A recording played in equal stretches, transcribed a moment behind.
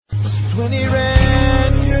when he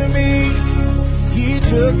ran to me. He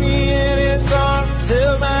took me in his arms,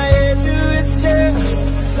 held my head to his chest,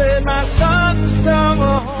 said, my son, come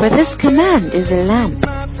home. For this command is a lamp,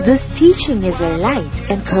 this teaching is a light,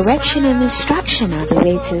 and correction and instruction are the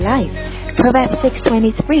way to life. Proverbs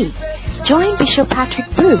 6:23. Join Bishop Patrick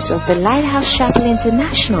Bruce of the Lighthouse Chapel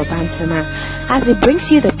International, Bantama, as he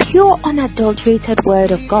brings you the pure, unadulterated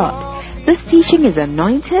Word of God. This teaching is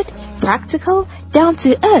anointed, practical, down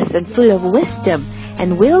to earth, and full of wisdom,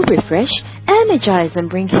 and will refresh, energize, and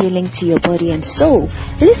bring healing to your body and soul.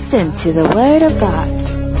 Listen to the Word of God.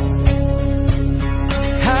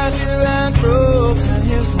 Had you and broken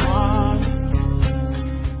his heart.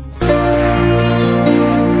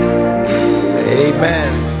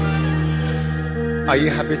 Amen. Are you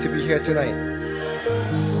happy to be here tonight?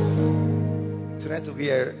 Tonight will be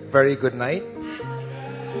a very good night.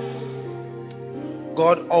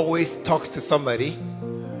 God always talks to somebody.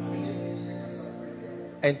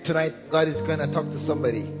 And tonight, God is going to talk to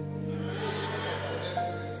somebody.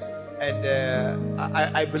 And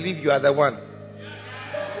I believe you are the one.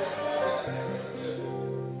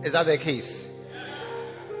 Is that the case?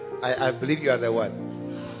 I believe you are the one.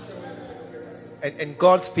 And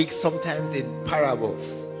God speaks sometimes in parables.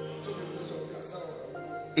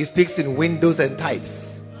 He speaks in windows and types.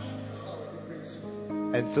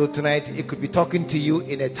 And so tonight, it could be talking to you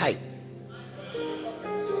in a type.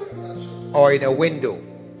 Or in a window.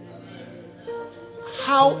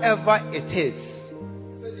 However it is,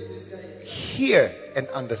 hear and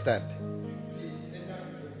understand.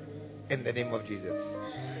 In the name of Jesus.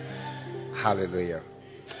 Hallelujah.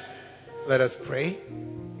 Let us pray.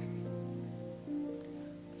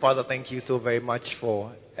 Father, thank you so very much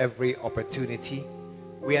for every opportunity.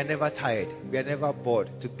 We are never tired. We are never bored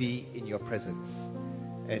to be in your presence.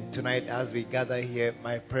 And tonight, as we gather here,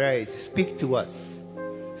 my prayer is speak to us.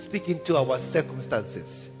 Speak into our circumstances,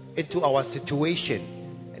 into our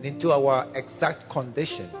situation, and into our exact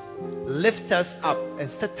condition. Lift us up and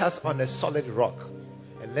set us on a solid rock.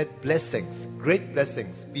 And let blessings, great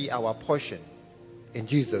blessings, be our portion. In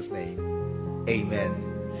Jesus' name, amen.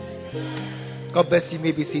 God bless you. You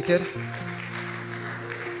may be seated.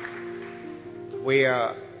 We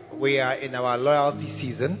are in our loyalty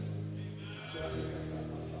season.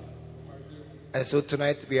 And so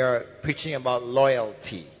tonight we are preaching about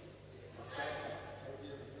loyalty.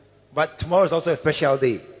 But tomorrow is also a special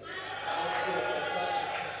day.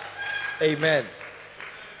 Amen.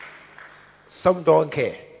 Some don't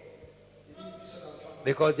care.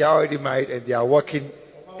 Because they are already married and they are working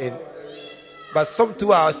in. But some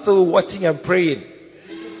too are still watching and praying.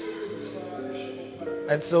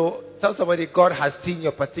 And so tell somebody, God has seen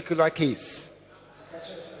your particular case.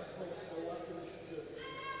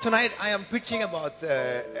 Tonight I am preaching about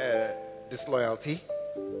disloyalty.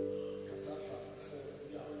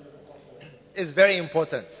 It's very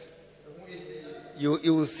important. You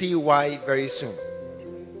will see why very soon.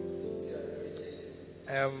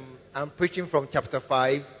 I'm preaching from chapter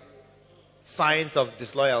 5, Signs of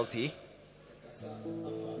Disloyalty.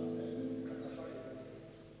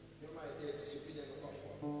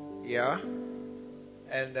 Yeah.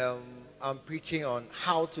 And I'm preaching on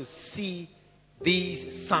how to see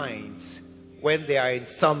these signs when they are in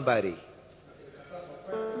somebody.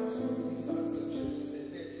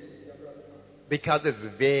 Because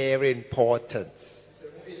it's very important.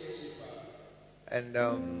 And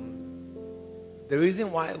the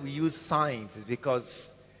reason why we use signs is because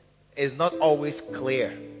it's not always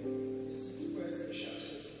clear.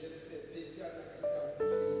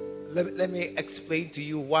 Let me explain to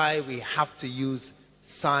you why we have to use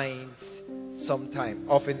signs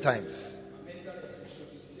oftentimes.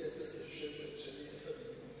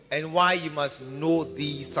 And why you must know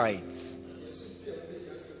these signs.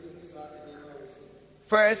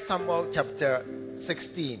 1 Samuel chapter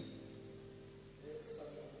 16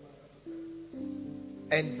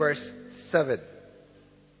 and verse 7.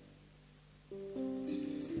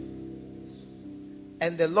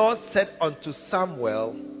 And the Lord said unto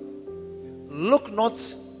Samuel, look not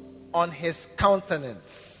on his countenance,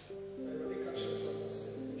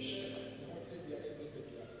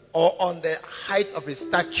 or on the height of his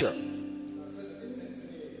stature.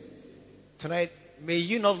 Tonight, may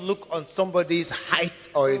you not look on somebody's height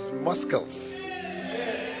or his muscles.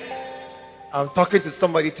 I'm talking to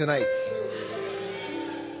somebody tonight.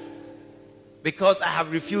 Because I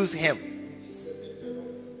have refused him.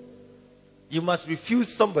 You must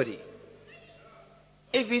refuse somebody.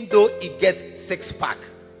 Even though he gets 6-pack.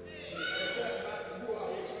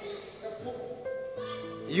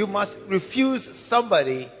 You must refuse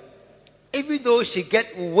somebody even though she gets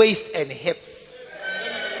waist and hips.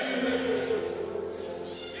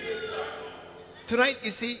 tonight,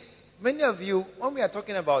 you see, many of you, when we are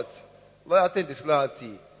talking about loyalty and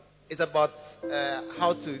disloyalty, it's about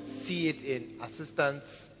how to see it in assistants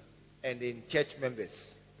and in church members.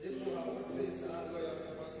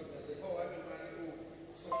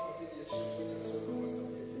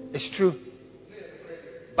 It's true.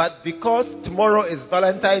 But because tomorrow is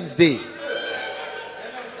Valentine's Day,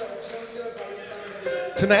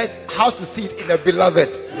 tonight, how to see it in the beloved.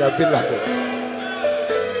 The beloved.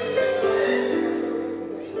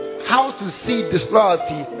 How to see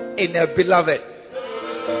disloyalty in a beloved.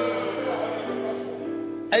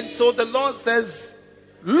 And so the Lord says,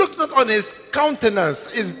 look not on his countenance,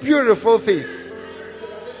 his beautiful face,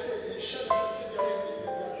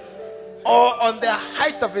 or on the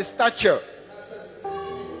height of his stature,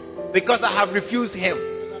 because I have refused him.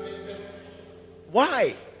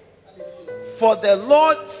 Why? For the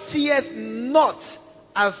Lord seeth not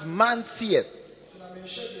as man seeth.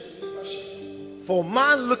 For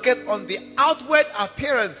man looketh on the outward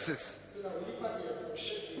appearances.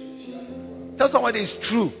 Tell somebody it's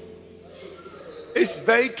true. It's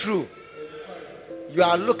very true. You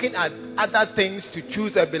are looking at other things to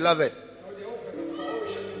choose a beloved.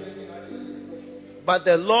 But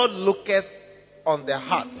the Lord looketh on the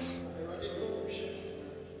hearts.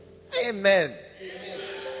 Amen.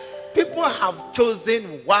 People have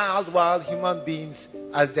chosen wild human beings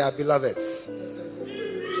as their beloveds.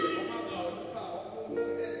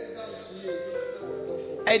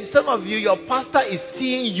 And some of you, your pastor is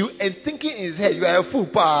seeing you and thinking in his head, you are a fool.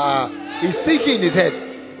 He's thinking in his head.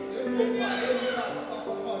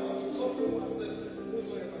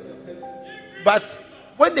 But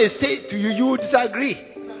when they say to you, you disagree.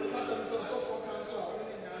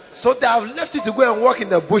 So they have left you to go and walk in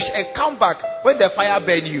the bush and come back when the fire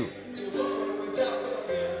burn you.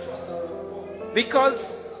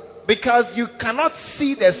 Because you cannot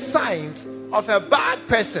see the signs of a bad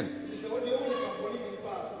person.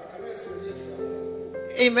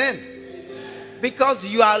 Amen. Because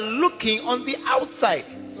you are looking on the outside.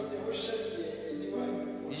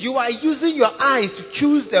 You are using your eyes to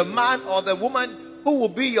choose the man or the woman who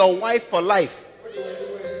will be your wife for life.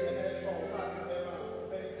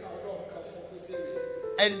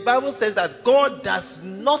 And Bible says that God does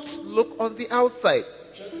not look on the outside,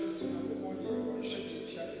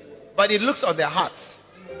 but He looks on their hearts.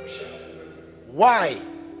 Why?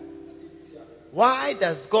 Why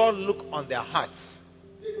does God look on their hearts?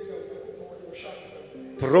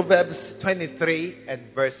 Proverbs 23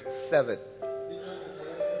 and verse 7.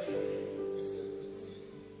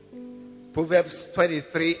 Proverbs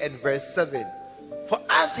 23 and verse 7. For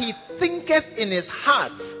as he thinketh in his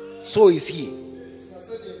heart, so is he.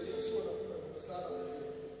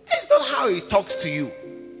 It's not how he talks to you,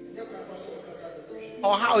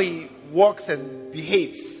 or how he walks and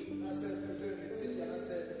behaves.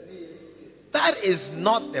 That is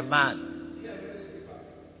not the man.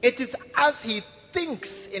 It is as he thinks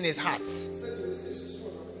in his heart.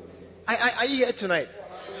 Are you here tonight?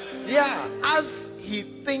 Yeah, as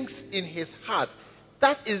he thinks in his heart.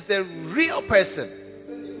 That is the real person.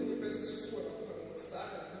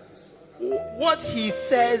 What he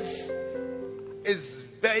says is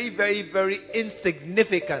very, very, very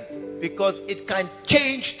insignificant, because it can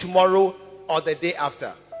change tomorrow or the day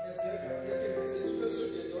after.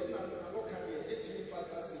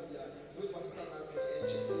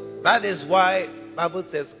 That is why the Bible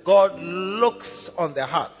says God looks on the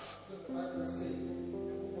hearts.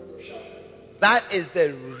 That is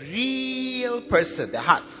the real person, the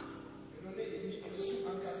heart.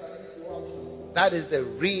 That is the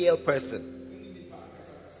real person.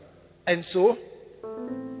 And so,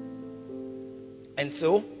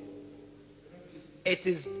 it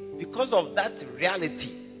is because of that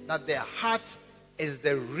reality that the heart is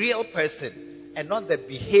the real person and not the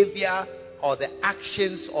behavior or the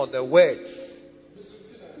actions or the words.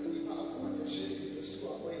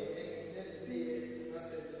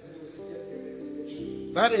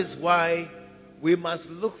 That is why we must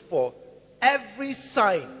look for every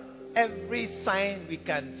sign we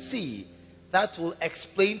can see that will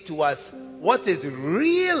explain to us what is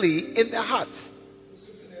really in the heart.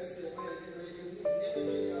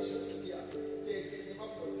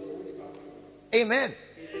 Amen.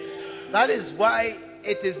 That is why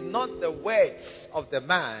it is not the words of the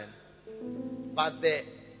man, but the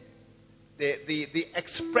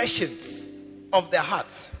expressions of the heart.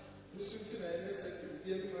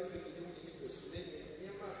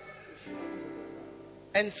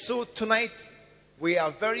 And so tonight we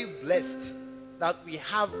are very blessed that we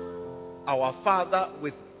have our Father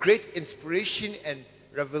with great inspiration and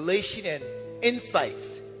revelation and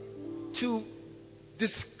insights to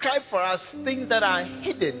describe for us things that are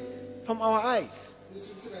hidden from our eyes.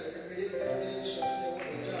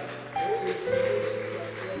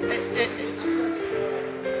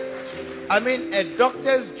 I mean, a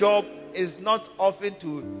doctor's job is not often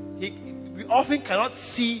we often cannot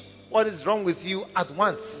see what is wrong with you at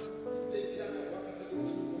once.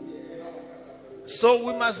 So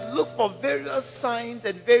we must look for various signs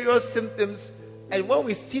and various symptoms, and when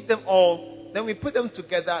we see them all, then we put them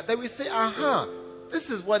together, then we say, aha, this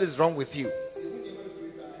is what is wrong with you.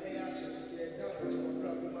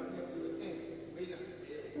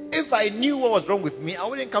 If I knew what was wrong with me, I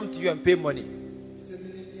wouldn't come to you and pay money.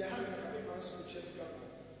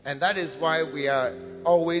 And that is why we are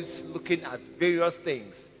always looking at various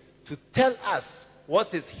things to tell us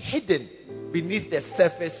what is hidden beneath the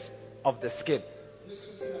surface of the skin.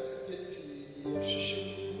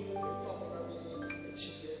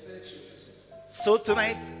 So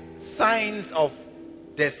tonight, signs of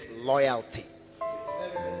disloyalty.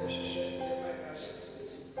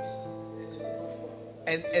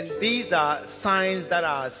 And these are signs that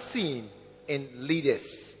are seen in leaders.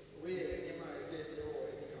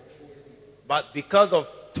 But because of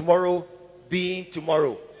tomorrow being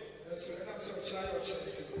tomorrow,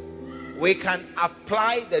 we can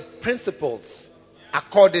apply the principles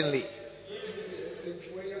accordingly.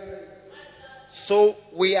 So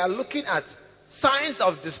we are looking at signs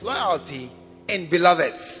of disloyalty in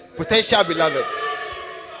beloveds, potential beloveds.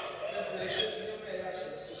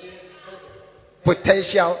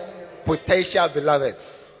 Potential beloveds.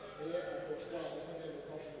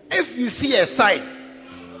 If you see a sign,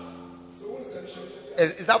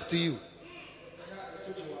 it's up to you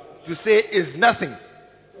to say it's nothing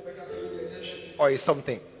or it's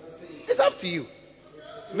something. It's up to you.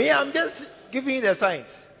 Me, I'm just giving you the signs.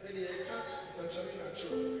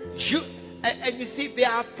 And you see, they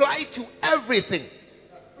apply to everything.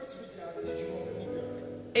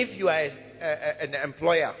 If you are an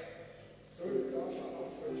employer,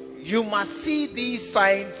 you must see these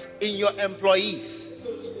signs in your employees.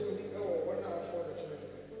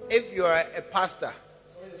 If you are a pastor,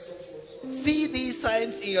 see these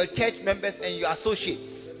signs in your church members and your associates.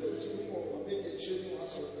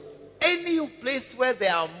 Any place where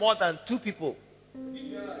there are more than 2 people,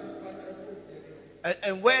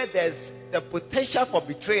 and where there's the potential for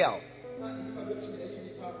betrayal,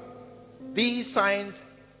 these signs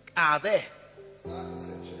are there.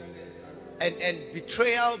 And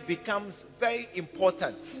betrayal becomes very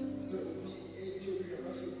important.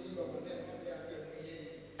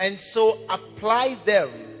 And so apply them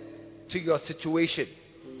to your situation.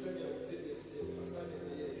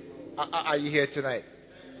 Are you here tonight?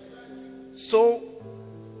 So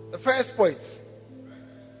the first point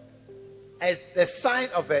is the sign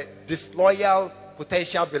of a disloyal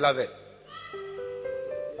potential beloved.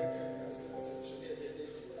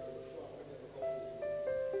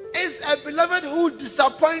 It's a beloved who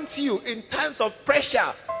disappoints you in times of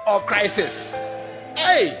pressure or crisis.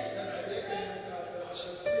 Hey!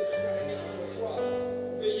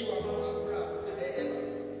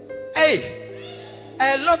 Hey!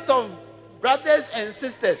 A lot of brothers and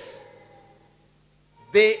sisters,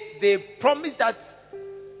 they promise that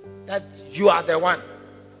you are the one.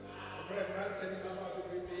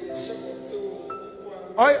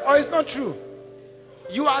 Or it's not true.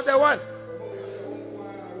 You are the one.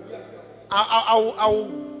 I will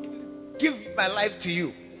give my life to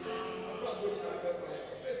you.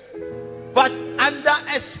 But under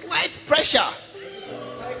a slight pressure,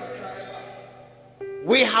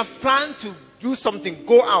 we have planned to do something,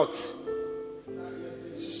 go out.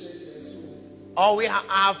 Or we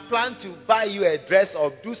have planned to buy you a dress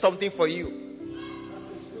or do something for you.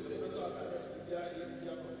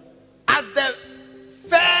 At the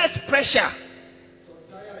first pressure,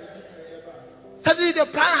 suddenly the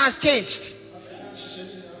plan has changed.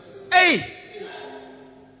 Hey!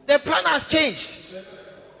 The plan has changed.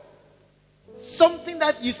 Something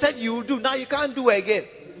that you said you would do, now you can't do again.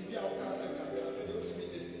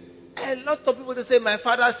 A lot of people they say, my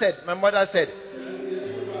father said, my mother said.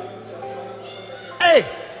 Hey!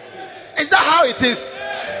 Is that how it is?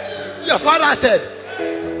 Your father said.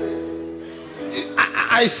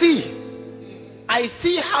 I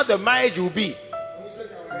see how the marriage will be.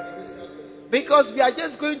 Because we are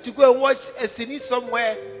just going to go and watch a cine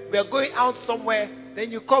somewhere. We are going out somewhere.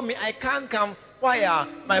 Then you call me. I can't come. Why?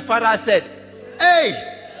 My father said. Hey!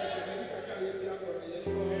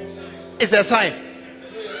 It's a sign.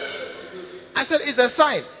 I said it's a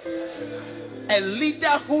sign. A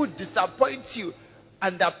leader who disappoints you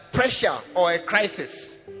under pressure or a crisis.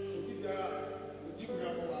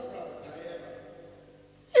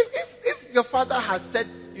 If your father has said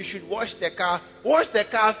you should wash the car,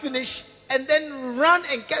 finish, and then run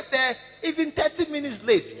and get there even 30 minutes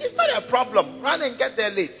late. It's not a problem. Run and get there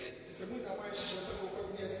late.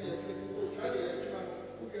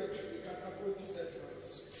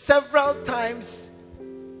 Several times,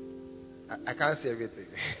 I can't say everything.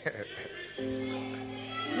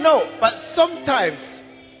 No, but sometimes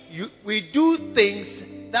we do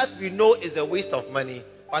things that we know is a waste of money,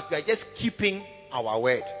 but we are just keeping our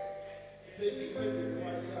word.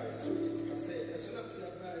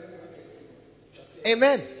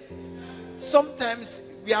 Amen. Sometimes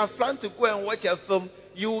we have planned to go and watch a film.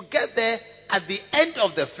 You will get there at the end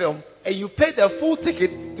of the film and you pay the full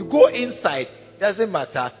ticket to go inside. Doesn't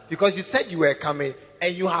matter, because you said you were coming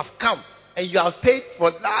and you have come and you have paid for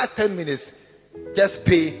the last 10 minutes. Just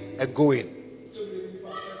pay and go in.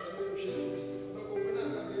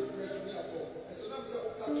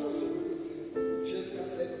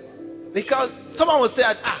 Because someone will say,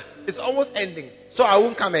 it's almost ending, so I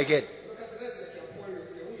won't come again.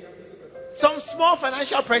 Some small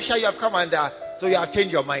financial pressure you have come under, so you have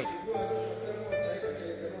changed your mind.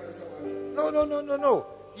 No.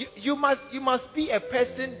 You must be a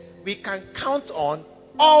person we can count on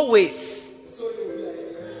always.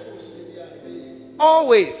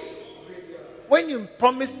 Always. When you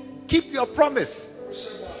promise, keep your promise.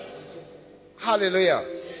 Hallelujah.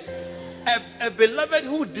 A beloved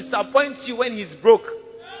who disappoints you when he's broke.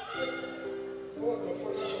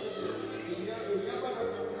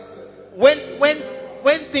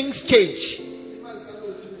 When things change.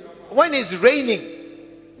 When it's raining.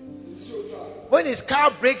 When his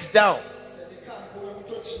car breaks down.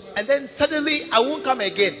 And then suddenly I won't come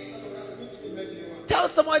again. Tell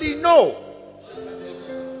somebody no.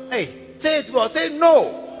 Hey, say it well. Say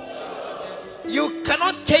no. You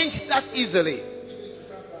cannot change that easily.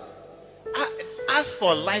 As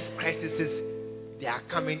for life crises, they are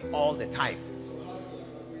coming all the time.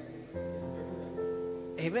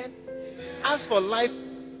 Amen. As for life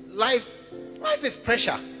is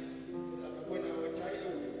pressure.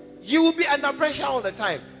 You will be under pressure all the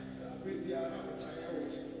time.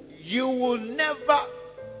 You will never,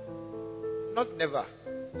 not never,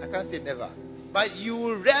 I can't say never, but you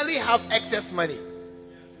will rarely have excess money.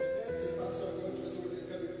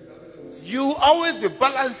 You will always be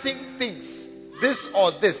balancing things. This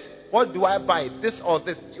or this. What do I buy? This or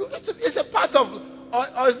this. It's a part of,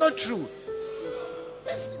 or it's not true.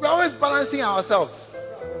 We're always balancing ourselves.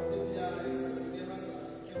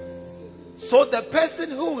 So the person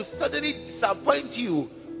who will suddenly disappoint you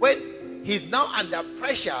when he's now under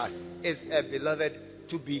pressure is a beloved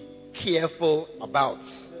to be careful about.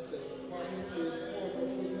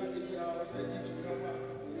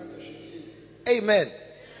 Amen.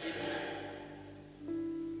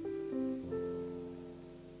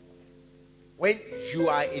 When you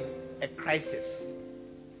are in a crisis,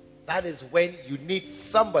 that is when you need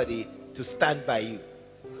somebody to stand by you.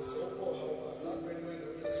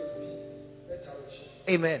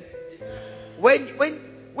 Amen.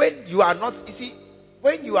 When you are not, you see,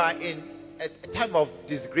 when you are in a time of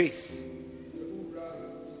disgrace,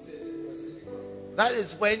 that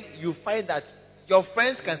is when you find that your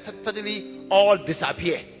friends can suddenly all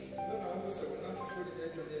disappear.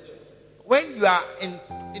 When you are in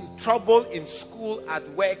trouble in school, at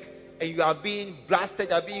work, and you are being blasted,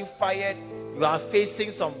 you are being fired, you are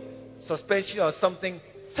facing some suspension or something,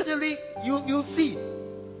 suddenly you'll see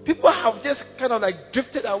people have just kind of like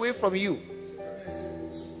drifted away from you.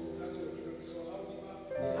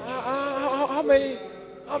 How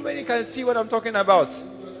many can see what I'm talking about?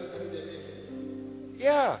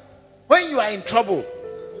 Yeah. When you are in trouble,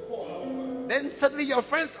 then suddenly your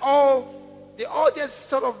friends they all just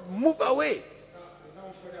sort of move away.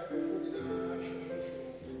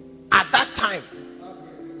 At that time,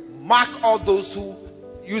 mark all those who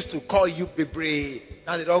used to call you Bebre,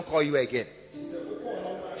 now they don't call you again.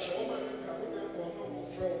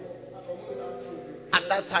 At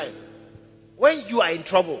that time, when you are in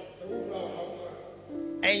trouble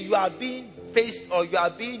and you are being faced or you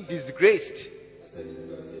are being disgraced,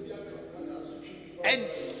 and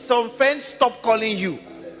some friends stop calling you,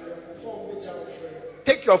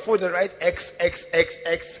 take your phone and write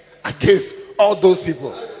XXXX against all those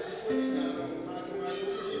people.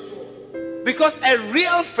 Because a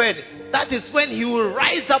real friend, that is when he will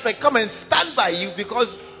rise up and come and stand by you, because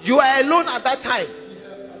you are alone at that time.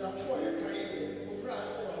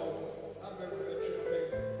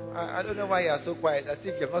 I don't know why you are so quiet, as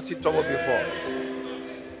if you have not seen trouble before.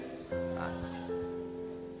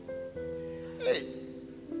 Hey.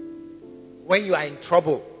 When you are in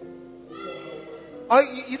trouble, or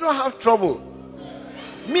you don't have trouble,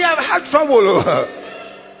 Me, I've had trouble.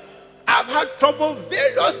 I've had trouble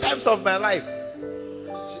various times of my life.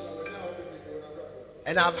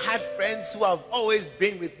 And I've had friends who have always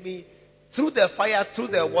been with me through the fire, through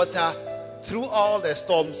the water, through all the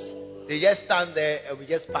storms. They just stand there and we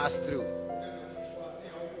just pass through.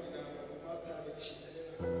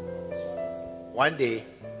 One day,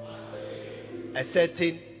 a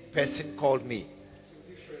certain person called me.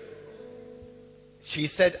 She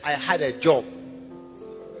said I had a job.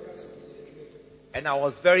 And I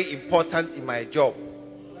was very important in my job.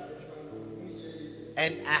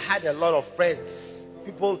 And I had a lot of friends.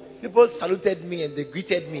 People saluted me and they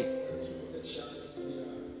greeted me.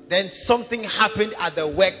 Then something happened at the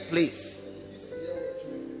workplace.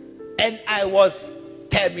 And I was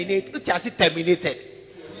terminated.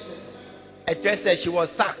 A judge said she was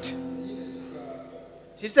sacked.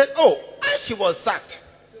 She said, oh, and she was sacked.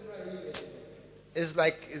 It's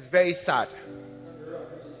very sad.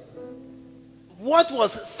 What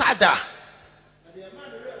was sadder?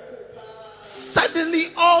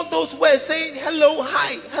 Suddenly all those were saying hello,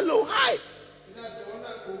 hi, hello, hi.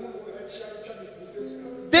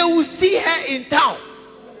 They will see her in town.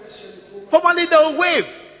 Formerly they will wave.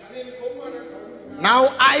 Now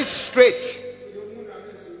eyes straight.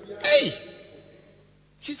 Hey!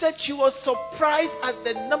 She said she was surprised at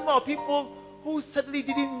the number of people who suddenly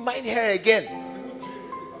didn't mind her again.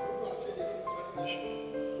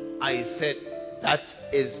 I said, that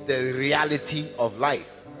is the reality of life.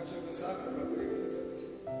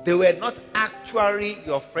 They were not actually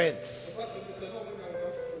your friends.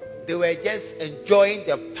 They were just enjoying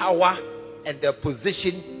the power and the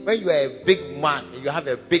position. When you are a big man and you have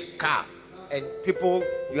a big car and people,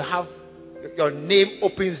 you have your name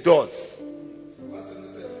opens doors.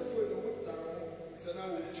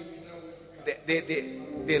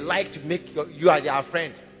 They like to make you are their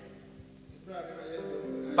friend.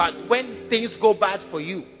 But when things go bad for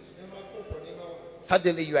you,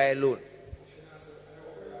 suddenly you are alone.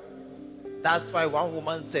 That's why one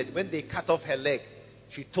woman said when they cut off her leg,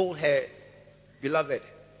 she told her beloved,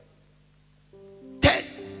 Ted,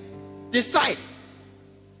 decide.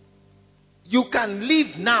 You can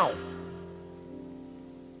leave now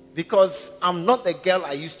because I'm not the girl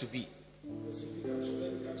I used to be.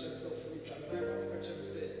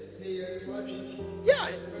 Yeah.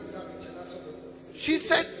 She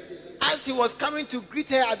said, as he was coming to greet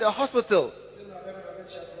her at the hospital,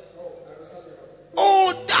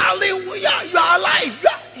 oh, darling, you are alive.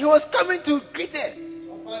 He was coming to greet her.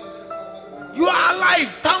 You are alive.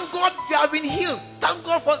 Thank God you have been healed. Thank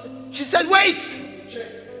God for... She said, wait.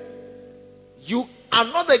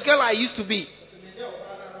 I'm not the girl I used to be.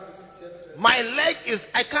 My leg is...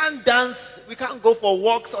 I can't dance. We can't go for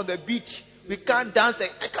walks on the beach. We can't dance.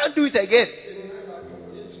 I can't do it again.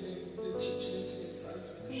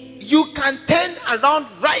 You can turn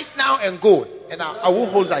around right now and go. And I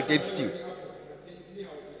won't hold it against you.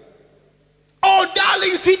 Oh,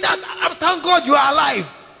 darling, sweetheart, thank God you are alive.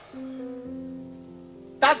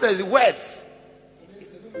 That's the words.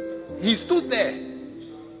 He stood there,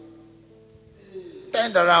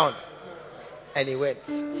 turned around, and he went.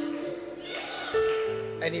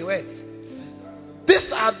 And he went.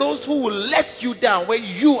 These are those who will let you down when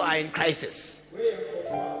you are in crisis.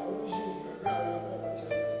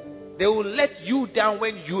 They will let you down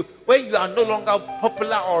when you are no longer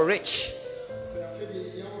popular or rich.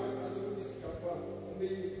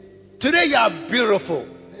 Today you are beautiful.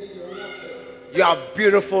 You are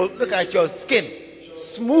beautiful. Look at your skin.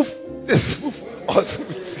 Smooth or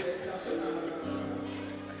smooth.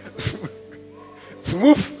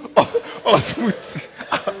 Smooth or smooth.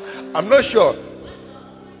 I'm not sure.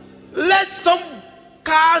 Let some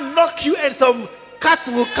car knock you and some cat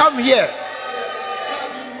will come here.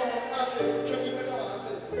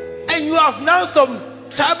 And you have now some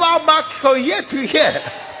tribal mark from here to here.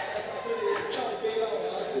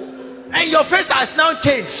 And your face has now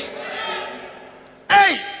changed.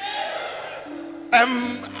 Hey!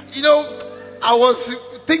 I was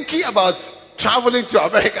thinking about traveling to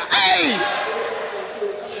America. Hey!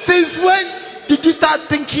 Since when did you start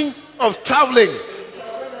thinking of traveling?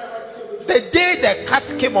 The day the cat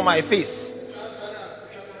came on my face.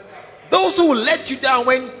 Those who will let you down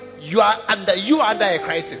when you are under a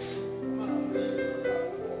crisis.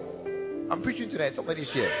 I'm preaching tonight.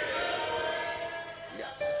 Somebody's here.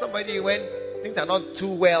 Yeah. Somebody, when things are not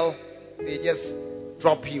too well, they just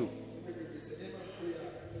drop you.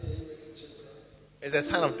 It's a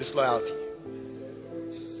sign of disloyalty.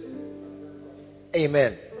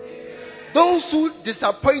 Amen. Those who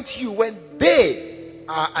disappoint you when they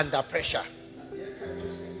are under pressure.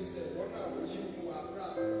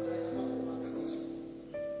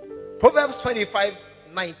 Proverbs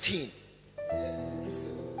 25:19.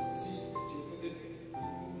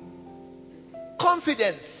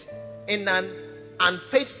 Confidence in an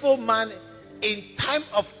unfaithful man in time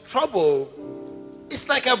of trouble is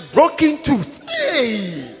like a broken tooth.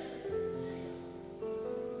 Hey!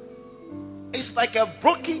 It's like a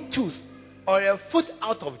broken tooth or a foot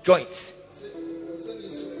out of joint.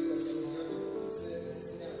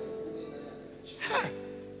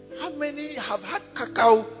 How many have had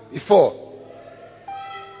cacao before?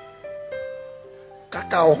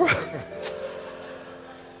 Cacao.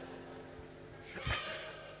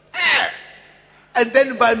 And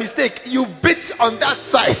then by mistake, you bit on that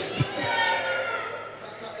side.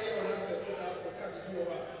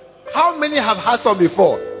 How many have had some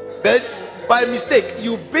before? Then by mistake,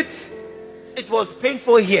 you bit. It was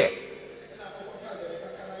painful here.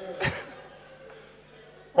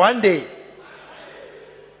 One day,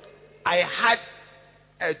 I had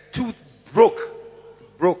a tooth broke.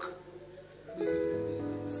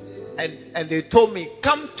 And they told me,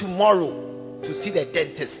 come tomorrow to see the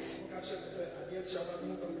dentist.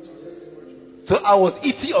 So I was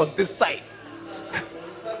eating on this side.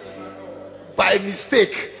 By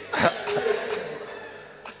mistake.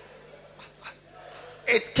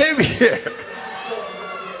 It came here.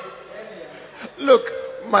 Look,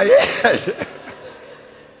 my head.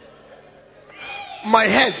 My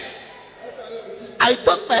head. I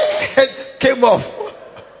thought my head came off.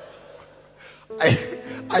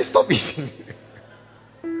 I stopped eating.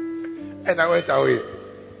 And I went away.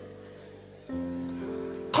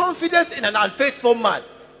 Confidence in an unfaithful man,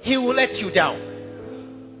 he will let you down.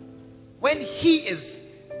 When he is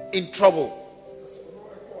in trouble.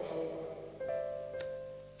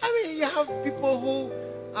 I mean, you have people who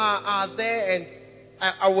are there and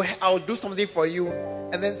I will do something for you,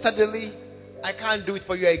 and then suddenly I can't do it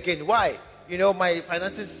for you again. Why? You know, my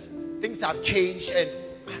finances, things have changed, and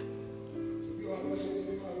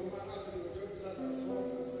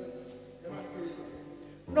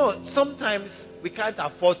no, sometimes we can't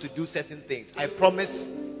afford to do certain things. I promise,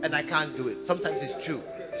 and I can't do it. Sometimes it's true.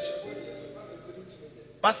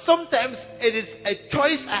 But sometimes it is a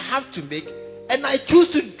choice I have to make, and I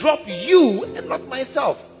choose to drop you and not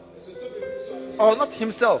myself. Or not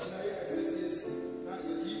himself.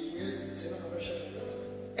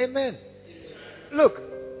 Amen. Look,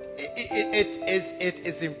 it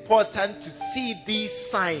is important to see these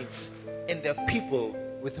signs in the people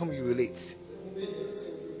with whom you relate.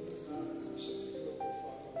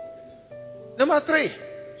 Number 3,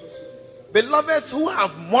 beloveds who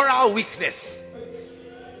have moral weakness.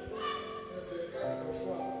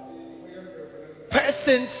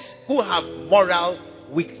 Persons who have moral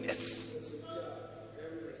weakness.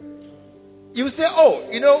 You say, oh,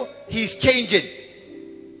 you know, he's changing.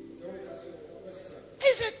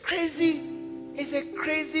 It's a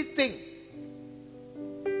crazy thing.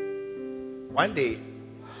 One day,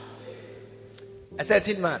 a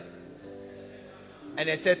certain man and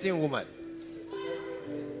a certain woman,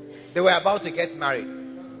 they were about to get married.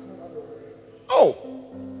 Oh,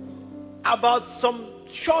 about some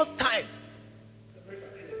short time,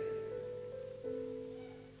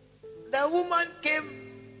 the woman came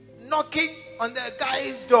knocking on the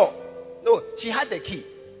guy's door. No, she had the key.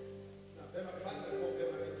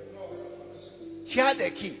 She had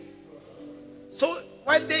the key. So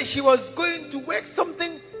one day she was going to work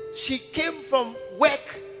something. She came from work,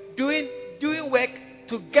 doing work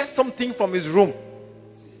to get something from his room.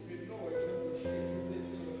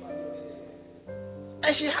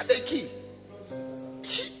 And she had the key.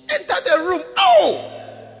 She entered the room. Oh!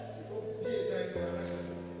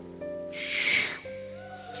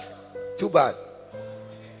 Too bad.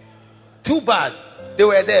 They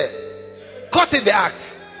were there. Caught in the act.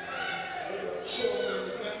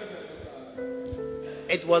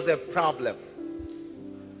 It was a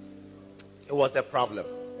problem.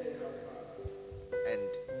 And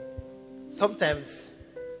sometimes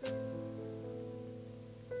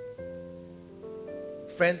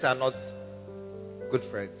friends are not good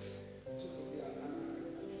friends.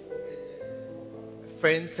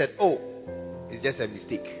 Friends said, oh, it's just a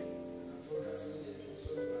mistake.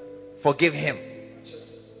 Forgive him.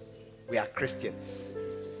 We are Christians.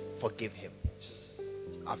 Forgive him.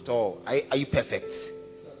 After all, are you perfect?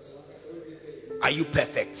 Are you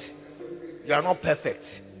perfect? You are not perfect.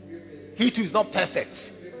 He too is not perfect.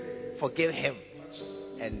 Forgive him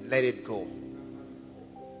and let it go.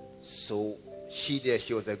 So she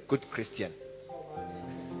was a good Christian.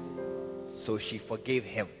 So she forgave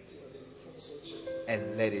him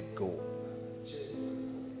and let it go.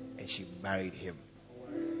 And she married him.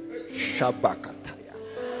 Shabakataya.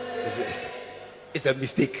 It's a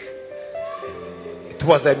mistake. it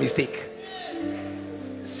was a mistake.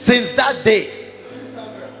 Since that day,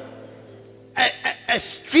 a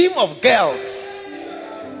stream of girls,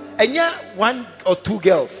 and yeah, one or two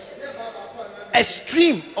girls, a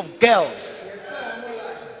stream of girls,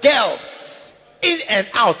 in and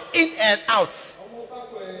out.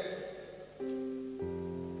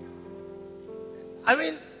 I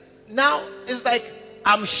mean, now it's like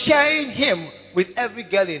I'm sharing him with every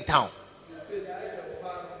girl in town.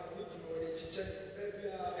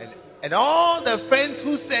 And all the friends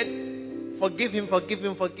who said, forgive him,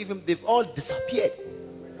 they've all disappeared.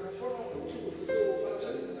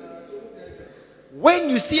 When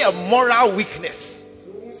you see a moral weakness,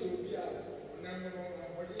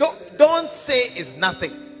 don't say it's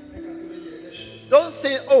nothing. Don't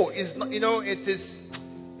say, oh, it's not,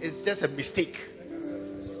 it's just a mistake.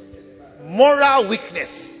 Moral weakness.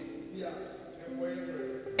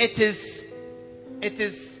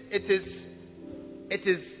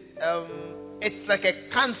 It's like a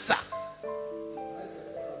cancer.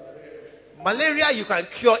 Malaria you can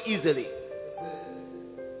cure easily.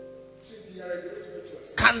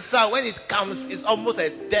 Cancer, when it comes, is almost a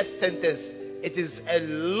death sentence. It is a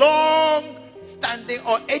long standing,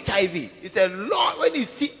 or HIV. It's a long, when you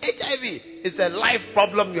see HIV, it's a life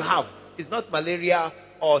problem you have. It's not malaria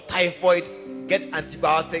or typhoid. Get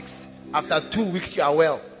antibiotics. After 2 weeks you are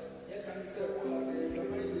well.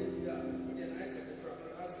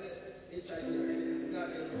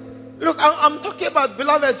 Look, I'm talking about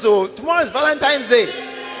beloved. So tomorrow is Valentine's Day.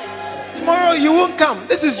 Tomorrow you won't come.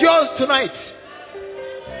 This is yours tonight.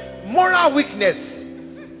 Moral weakness.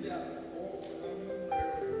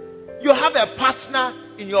 You have a partner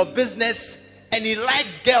in your business and he likes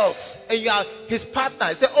girls and you are his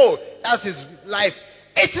partner. You say, oh, that's his life.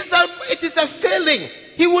 It is a failing.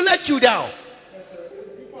 He will let you down.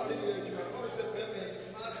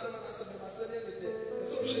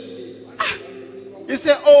 You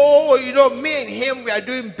say, oh, me and him, we are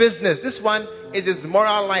doing business. This one is his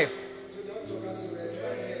moral life.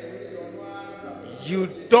 You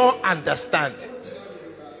don't understand.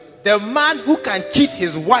 The man who can cheat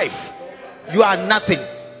his wife, you are nothing.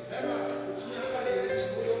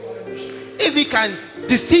 If he can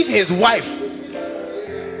deceive his wife,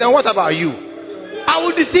 then what about you? I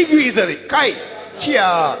will deceive you easily. Kai,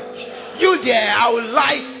 chia, you there, I will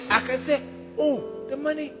lie. I can say, oh, the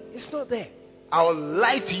money is not there. I will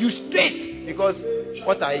lie to you straight, because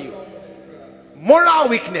what are you? Moral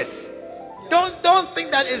weakness. Don't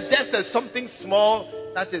think that it's just something small.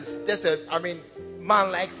 That is just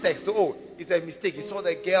man likes sex. So, oh, it's a mistake. He saw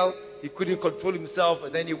the girl, he couldn't control himself,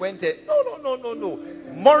 and then he went there. No.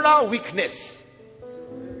 Moral weakness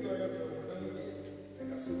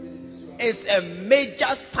is a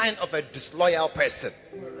major sign of a disloyal person.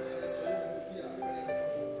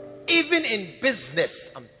 Even in business,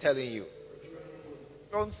 I'm telling you.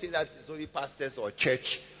 Don't say that it's only pastors or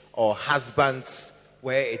church or husbands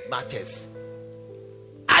where it matters.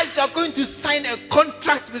 As you're going to sign a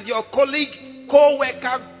contract with your colleague,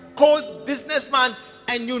 co-worker, co-businessman,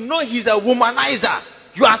 and you know he's a womanizer,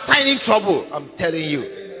 you are signing trouble. I'm telling you.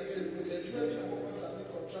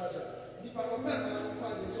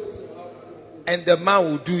 And the man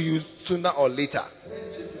will do you sooner or later.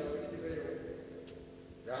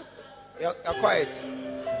 You're quiet.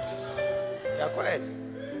 You're quiet.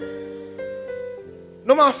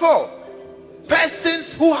 Number 4,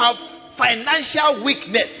 persons who have financial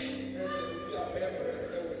weakness.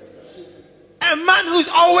 A man who's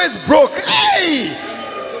always broke. Hey!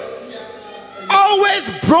 Always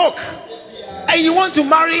broke. And you want to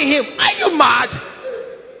marry him. Are you mad?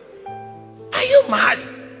 Are you mad?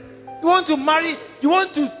 You want to marry, you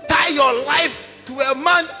want to tie your life to a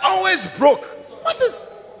man always broke. What is?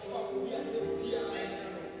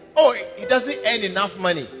 Oh, he doesn't earn enough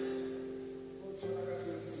money.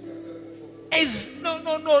 No.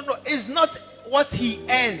 It's not what he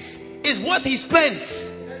earns. It's what he spends.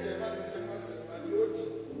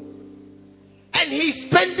 And he's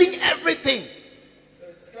spending everything.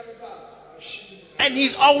 And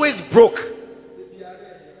he's always broke.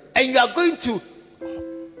 And you are going to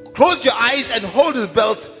close your eyes and hold his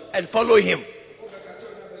belt and follow him.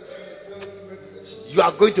 You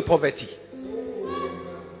are going to poverty.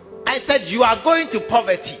 I said you are going to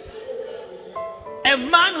poverty. A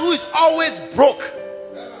man who is always broke.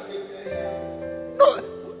 No,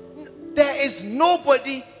 there is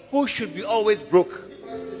nobody who should be always broke.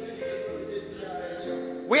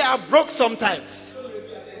 We are broke sometimes.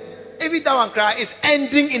 Every time I cry is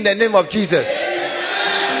ending in the name of Jesus.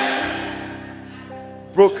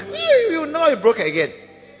 Broke. You will not be broke again.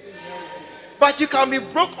 But you can be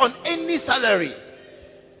broke on any salary.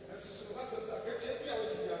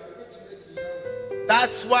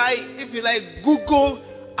 That's why, if you like, Google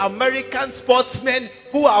American sportsmen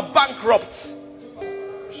who are bankrupt.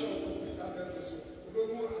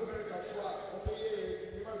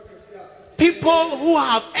 People who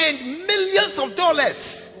have earned millions of dollars.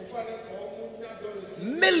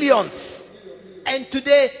 Millions. And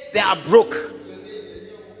today they are broke.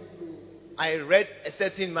 I read a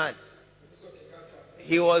certain man.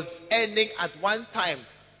 He was earning at one time,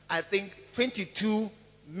 I think, $22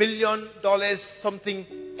 million something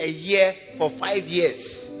a year for 5 years.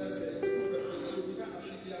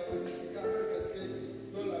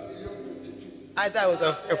 Either it was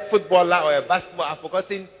a footballer or a basketballer. I've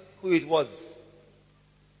forgotten who it was.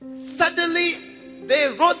 Suddenly,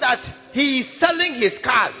 they wrote that he is selling his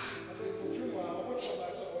cars.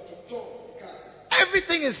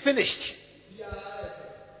 Everything is finished.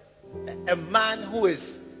 A man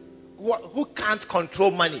who can't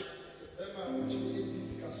control money.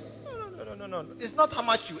 No. It's not how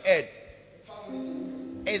much you earn.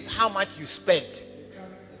 It's how much you spend.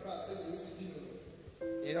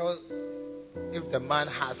 You know, if the man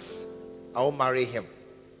has, I will marry him.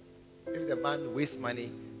 If the man wastes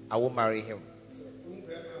money, I will marry him.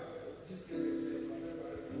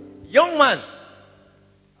 Young man,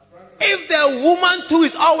 if the woman too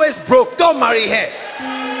is always broke, don't marry her.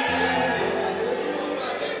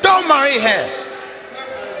 Don't marry her.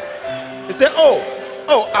 You say, oh,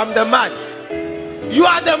 I'm the man. You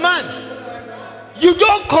are the man. You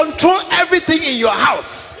don't control everything in your house.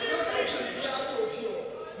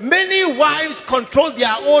 Many wives control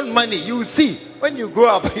their own money. You see, when you grow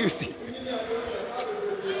up, you see.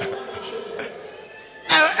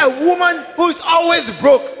 A woman who is always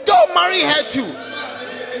broke, don't marry her too.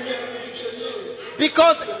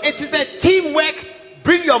 Because it is a teamwork.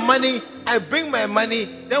 Bring your money, I bring my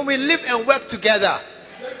money, then we live and work together.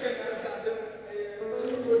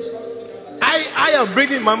 I am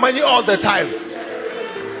bringing my money all the time.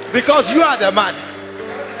 Because you are the man.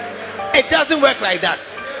 It doesn't work like that.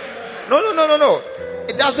 No.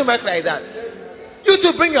 It doesn't work like that. You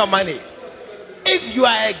to bring your money. If you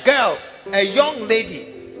are a girl, a young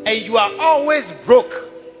lady, and you are always broke,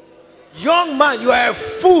 young man, you are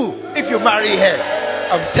a fool if you marry her.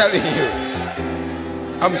 I'm telling you.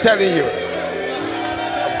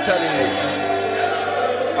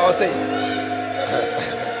 I'll say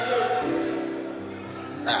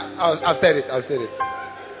I've said it.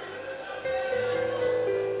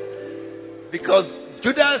 Because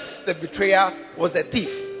Judas the betrayer was a thief.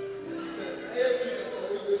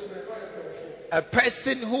 A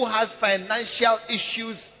person who has financial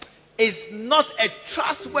issues is not a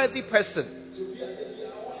trustworthy person.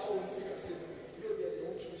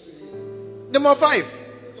 Number 5.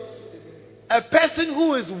 A person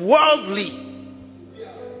who is worldly.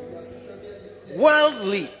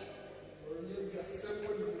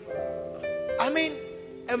 I mean,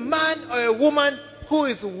 a man or a woman who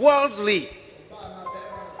is worldly.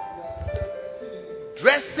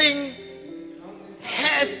 Dressing,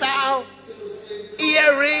 hairstyle,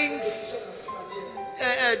 earrings,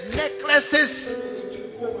 necklaces,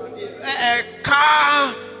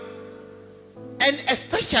 car, and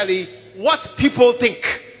especially what people think.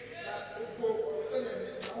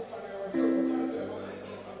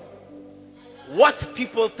 What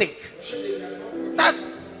people think.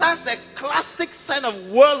 That's the classic sign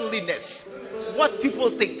of worldliness. What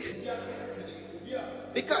people think.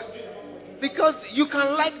 Because you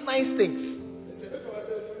can like nice things.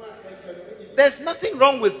 There's nothing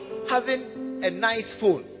wrong with having a nice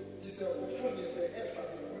phone.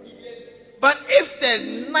 But if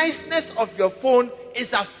the niceness of your phone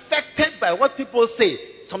is affected by what people say,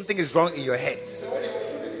 something is wrong in your head.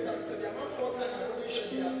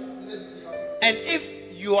 And if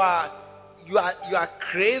you are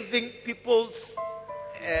craving people's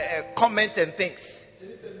comments and things,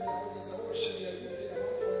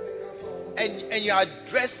 and you are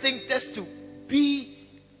dressing just to be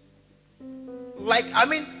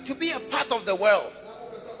to be a part of the world.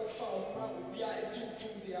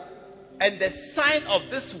 And the sign of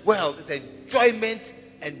this world is enjoyment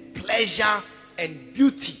and pleasure and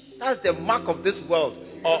beauty. That's the mark of this world,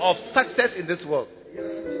 or of success in this world.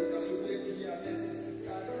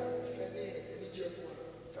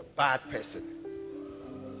 It's a bad person.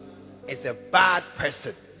 It's a bad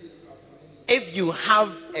person. If you have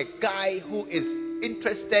a guy who is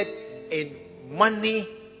interested in money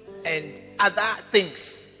and other things,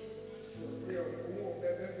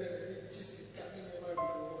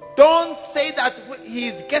 don't say that he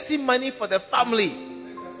is getting money for the family.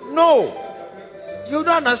 No, you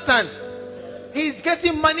don't understand. He is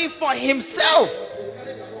getting money for himself.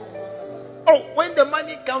 Oh, when the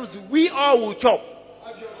money comes, we all will chop.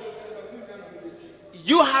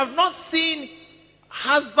 You have not seen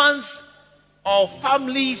husbands or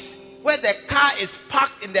families where the car is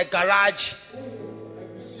parked in the garage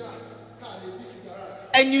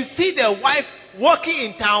and you see the wife walking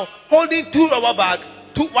in town holding 2 rubber bags,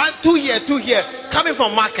 two here, coming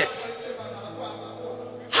from market.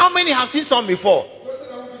 How many have seen some before?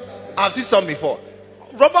 I've seen some before.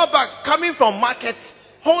 Rubber bag coming from market,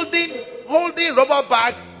 holding rubber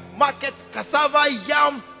bag, market, cassava,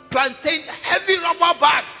 yam, plantain, heavy rubber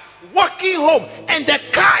bag, walking home, and the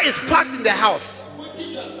car is parked in the house.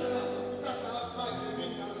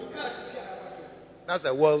 That's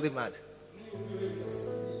a worldly man.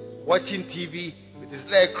 Watching TV with his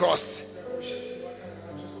leg crossed.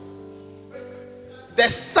 The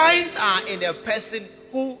signs are in a person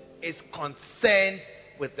who is concerned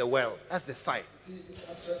with the world. That's the sign.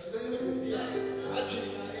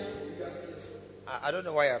 I don't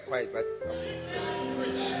know why you're quiet, but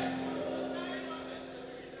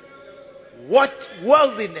what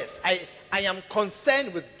worldliness? I am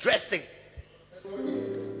concerned with dressing.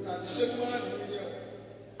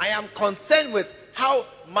 I am concerned with how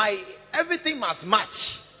everything must match.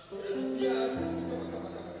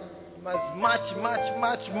 Must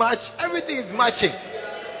match. Everything is matching.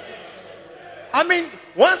 I mean,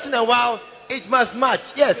 once in a while it must match.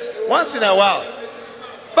 Yes, once in a while.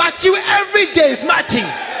 But you every day is matching.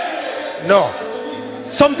 No,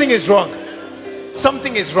 something is wrong.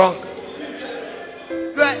 Something is wrong.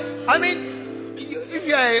 I mean, if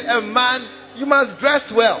you are a man, you must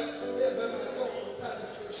dress well.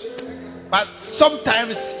 But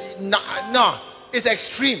sometimes, no, it's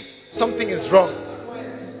extreme. Something is wrong.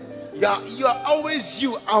 You are always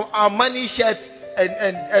Armani shirt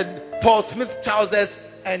and Paul Smith trousers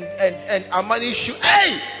and Armani shoe.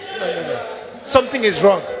 Hey! No. Something is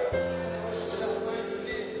wrong.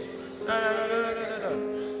 No.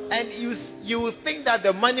 And you will think that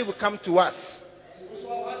the money will come to us.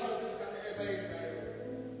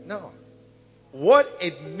 No. What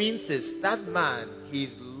it means is that man, he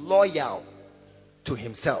is loyal to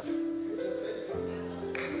himself.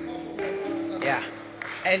 Yeah.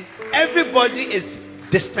 And everybody is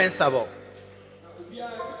dispensable.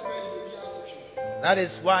 That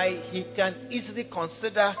is why he can easily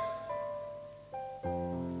consider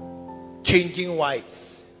changing wives.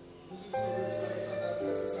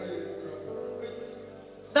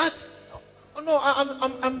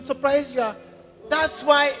 I'm surprised you are. That's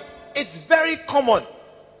why it's very common.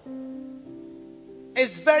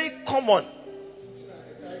 It's very common.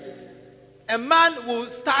 A man will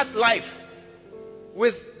start life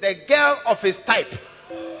with the girl of his type.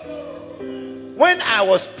 When I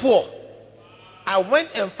was poor, I went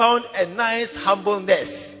and found a nice, humble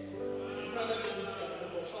nurse.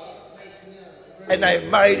 And I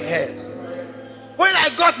married her. When I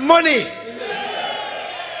got money,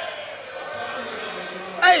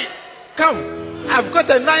 hey, come, I've got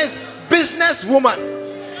a nice business woman.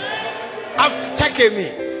 Have to check me.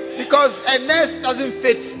 Because a nurse doesn't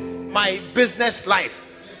fit my business life.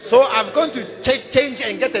 So I'm going to change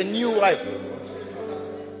and get a new wife.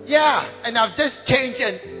 Yeah, and I've just changed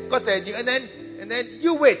and got a new. And then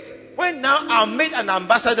you wait. When now I'm made an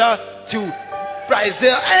ambassador to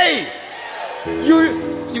Brazil, hey,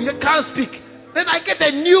 you can't speak. Then I get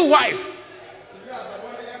a new wife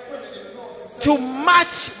to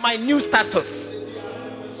match my new status.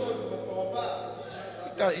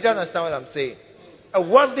 You don't understand what I'm saying. A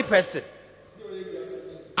worldly person.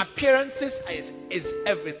 Appearances is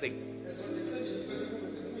everything.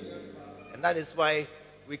 And that is why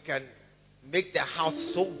we can make the house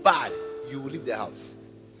so bad, you will leave the house.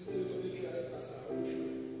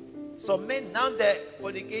 So men, now the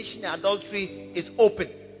fornication and adultery is open.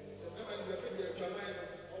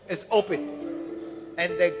 It's open.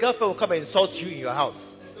 And the girlfriend will come and insult you in your house.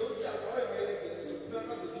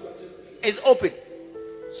 It's open.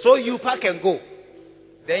 So you pack and go.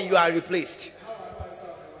 Then you are replaced.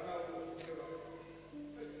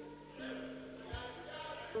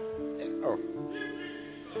 Oh.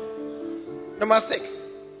 Number 6.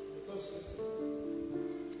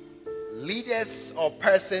 Leaders or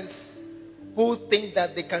persons who think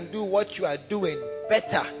that they can do what you are doing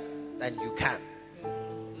better than you can.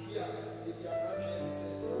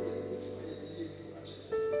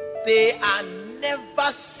 They are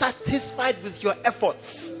never satisfied with your efforts.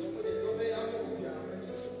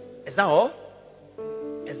 Is that all?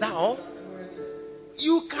 Is that all?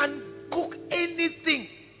 You can cook anything.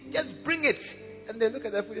 Just bring it. And they look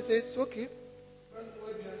at the food and say, it's okay.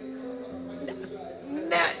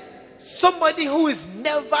 Somebody who is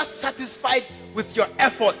never satisfied with your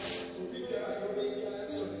efforts.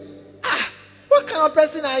 What kind of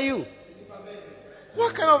person are you?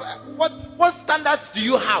 What kind of what standards do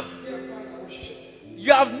you have?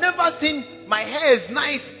 You have never seen my hair is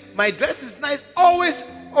nice, my dress is nice. Always,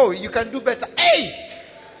 oh, you can do better. Hey!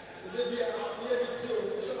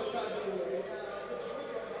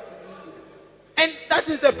 And that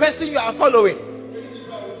is the person you are following.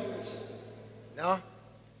 No?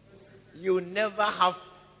 You never have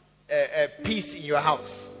a peace in your house.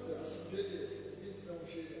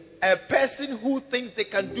 A person who thinks they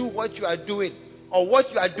can do what you are doing, or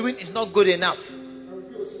what you are doing is not good enough.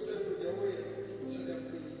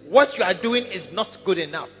 What you are doing is not good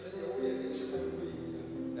enough.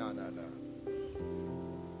 No.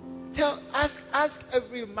 Ask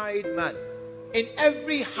every married man. In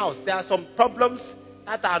every house, there are some problems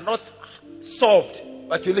that are not solved,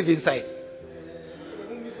 but you live inside.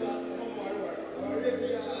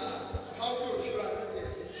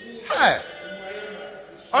 Hey.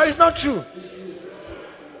 Or it's not true.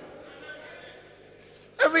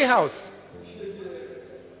 Every house.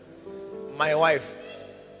 My wife,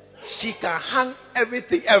 she can hang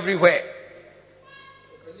everything everywhere.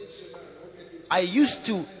 I used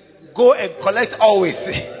to go and collect always.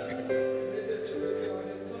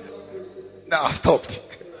 Now I've stopped.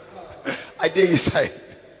 I did inside.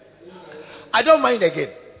 I don't mind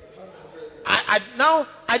again. Now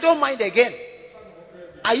I don't mind again.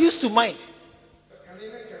 I used to mind.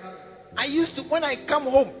 I used to, when I come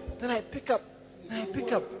home, then I pick up,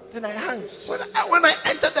 then I hang. When I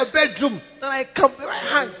enter the bedroom, then I come, then I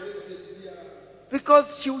hang. Because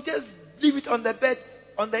she will just leave it on the bed,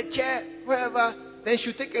 on the chair, wherever. Then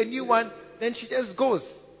she'll take a new one, then she just goes.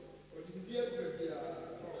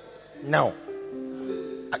 No,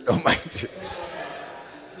 I don't mind.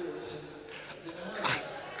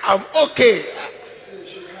 I'm okay.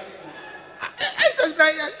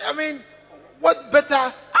 I mean, what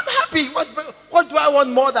better? I'm happy. What do I want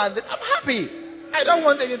more than that? I'm happy. I don't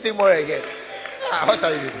want anything more again. What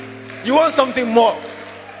are you doing? You want something more?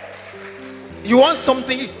 You want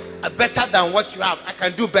something better than what you have? I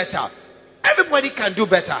can do better. Everybody can do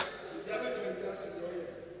better.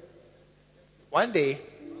 One day,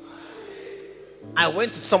 I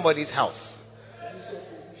went to somebody's house.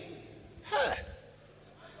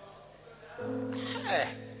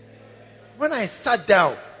 When I sat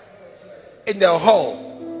down in the hall,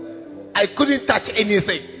 I couldn't touch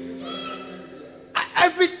anything.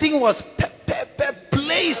 Everything was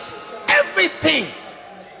placed. Everything.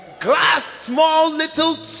 Glass, small,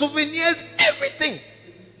 little souvenirs, everything.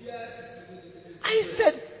 I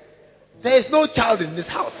said, there is no child in this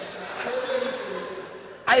house.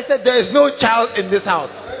 I said, there is no child in this house.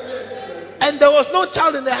 And there was no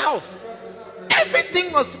child in the house.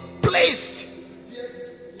 Everything was placed.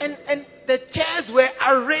 And the chairs were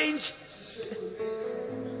arranged.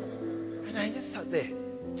 And I just sat there.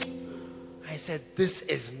 I said, this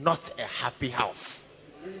is not a happy house.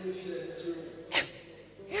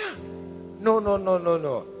 Yeah. No.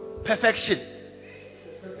 Perfection.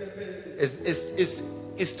 It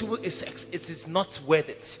is not worth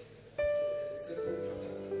it.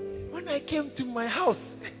 When I came to my house,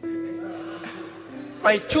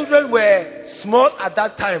 my children were small at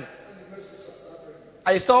that time.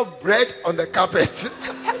 I saw bread on the carpet.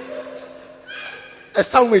 A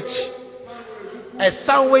sandwich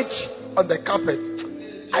on the carpet.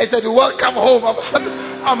 I said, welcome home.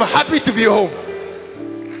 I'm happy to be home.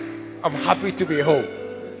 I'm happy to be home.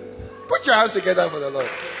 Put your hands together for the Lord.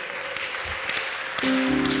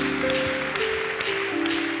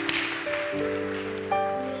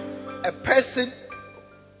 A person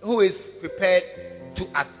who is prepared to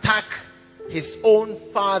attack his own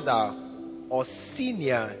father or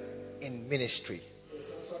senior in ministry.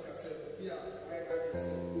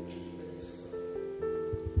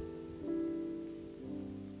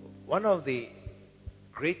 One of the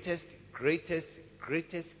greatest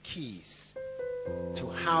keys to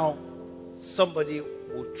how somebody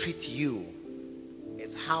will treat you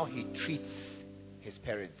is how he treats his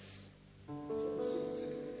parents.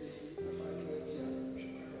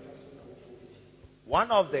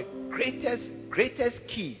 One of the greatest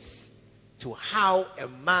keys to how a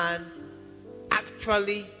man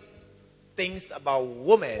actually thinks about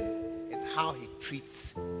women is how he treats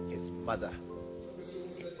his mother.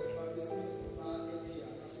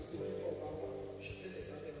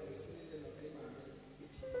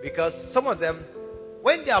 Because some of them,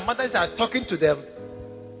 when their mothers are talking to them,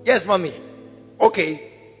 yes, mommy, okay,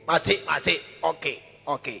 mate,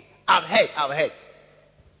 okay, I've heard.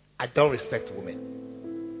 I don't respect women.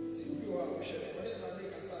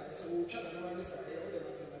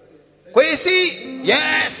 Kwesi,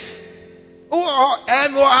 yes.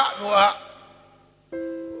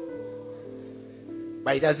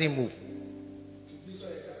 but he doesn't move.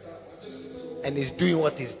 And he's doing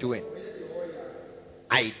what he's doing.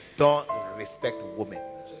 I don't respect women.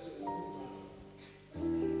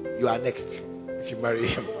 You are next if you marry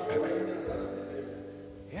him.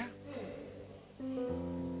 Yeah.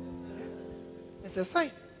 It's a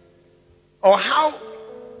sign. Or how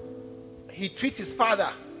he treats his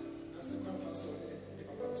father.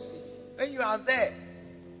 When you are there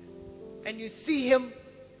and you see him,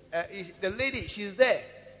 the lady, she's there,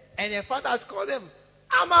 and her father has called him,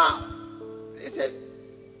 Amma. He said,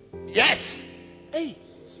 yes. Hey,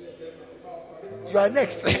 you are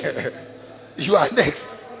next. You are next.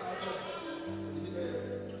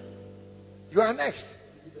 You are next.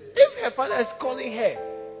 If her father is calling her,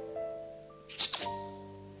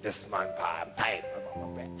 this man, I'm tired.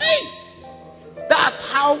 Hey, that's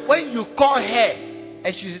how when you call her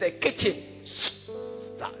and she's in the kitchen,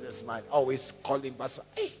 this man always calling Pastor.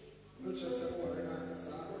 Hey,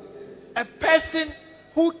 a person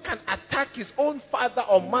who can attack his own father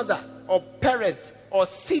or mother or parent or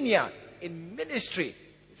senior in ministry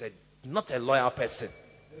is not a loyal person.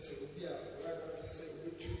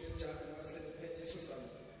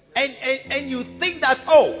 And you think that,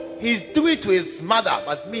 oh, he's doing it to his mother,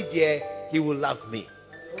 but me, dear, he will love me.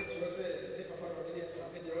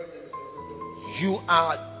 You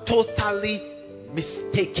are totally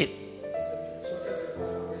mistaken.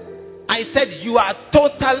 I said you are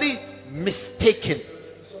totally mistaken.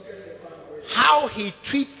 How he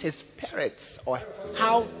treats his parents or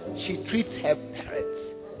how she treats her parents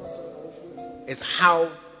is how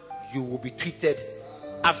you will be treated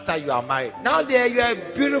after you are married. Now there you are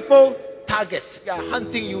beautiful targets. We are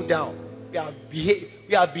hunting you down. We are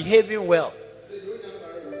behaving well.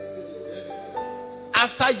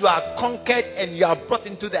 After you are conquered and you are brought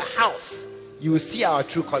into the house, you will see our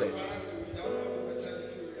true colors.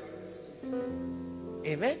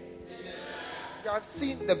 Amen. You have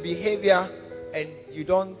seen the behavior and you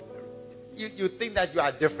think that you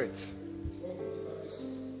are different.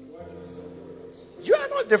 You are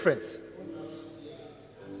not different.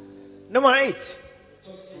 Number 8.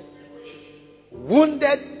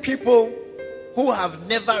 Wounded people who have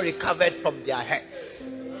never recovered from their hurts.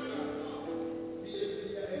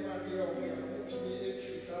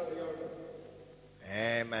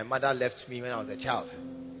 And my mother left me when I was a child.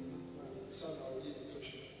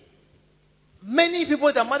 Many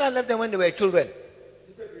people, their mother left them when they were children.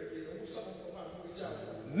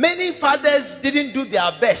 Many fathers didn't do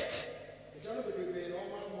their best.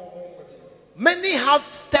 Many have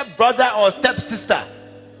step brother or step sister.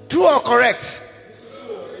 True or correct?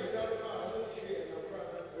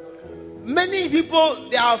 Many people,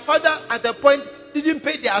 their father at a point didn't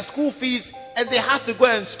pay their school fees and they had to go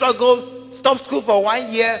and struggle, stop school for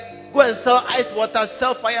 1 year, go and sell ice water,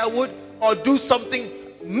 sell firewood, or do something.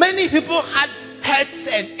 Many people had hurts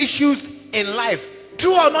and issues in life.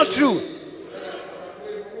 True or not true?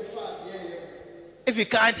 If you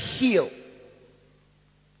can't heal,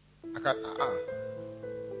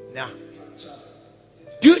 Nah.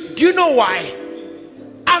 Do you know why?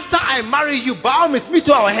 After I marry you, by all means, me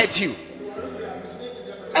too, I will hurt you.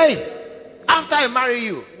 Hey, after I marry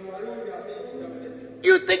you,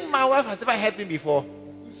 you think my wife has ever hurt me before?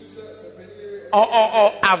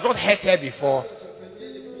 Or I've not hurt her before?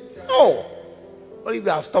 Oh, only we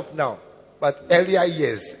have stopped now. But earlier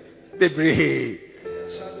years,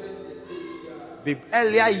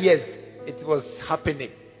 earlier years, it was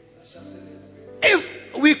happening.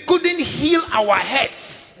 If we couldn't heal our heads,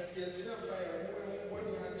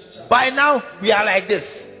 by now we are like this.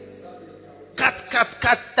 Cut.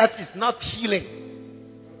 That is not healing.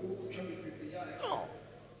 No.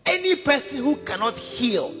 Any person who cannot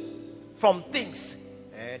heal from things.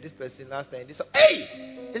 This person last time.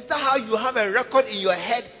 Hey, is that how you have a record in your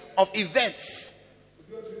head of events?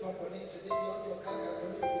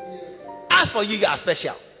 As for you, you are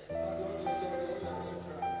special.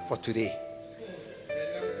 For today,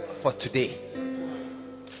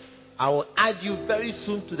 I will add you very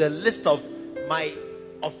soon to the list of my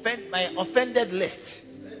offended list.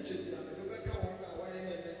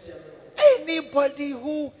 Anybody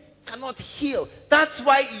who cannot heal. That's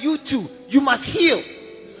why you too, you must heal.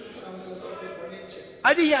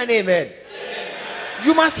 I didn't hear an amen.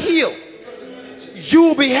 You must heal. You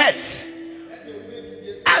will be hurt.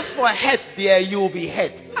 As for hurt, there you will be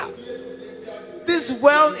hurt. This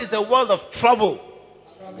world is a world of trouble.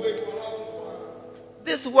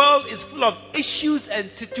 This world is full of issues and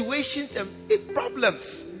situations and big problems.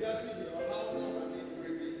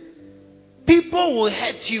 People will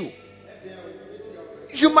hurt you.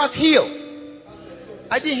 You must heal.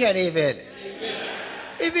 I didn't hear an amen.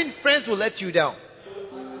 Even friends will let you down.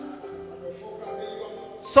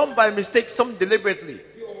 some by mistake, some deliberately.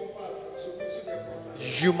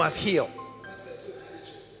 You must heal.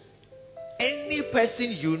 Any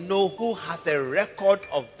person you know who has a record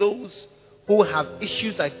of those who have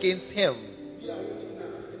issues against him,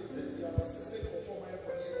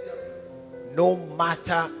 no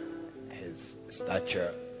matter his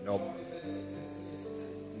stature, no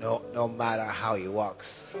matter how he walks,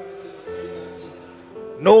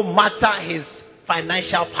 no matter his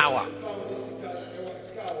financial power,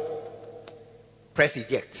 press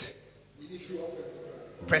eject.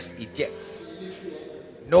 Press eject.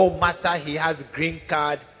 No matter he has green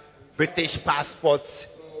card, British passports,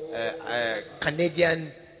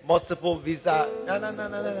 Canadian multiple visa. No.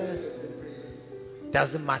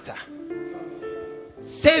 Doesn't matter.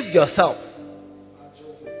 Save yourself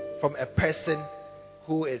from a person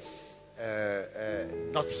who is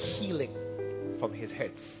not healing from his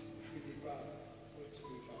hurts.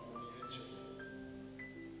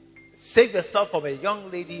 Save yourself from a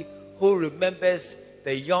young lady who remembers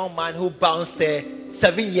the young man who bounced there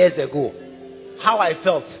 7 years ago. How I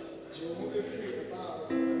felt.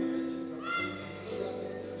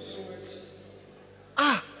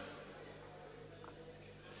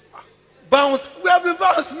 Bounced. We have been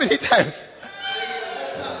bounced many times.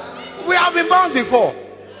 We have been bounced before.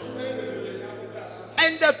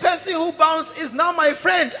 And the person who bounced is now my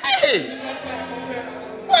friend. Hey!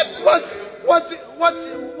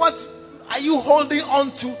 What are you holding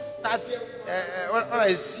on to that? What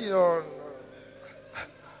I see,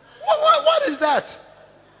 what is that?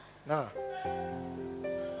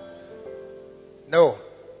 No.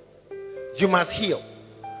 You must heal.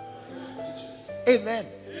 Amen.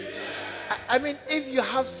 I mean, if you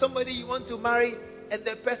have somebody you want to marry and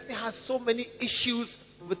the person has so many issues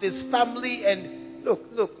with his family, and look,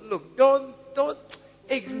 don't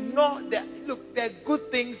ignore that. Look, there are good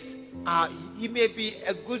things. He may be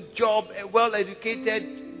a good job,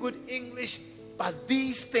 well-educated, good English, but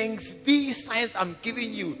these things, these signs I'm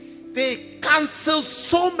giving you, they cancel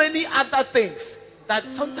so many other things that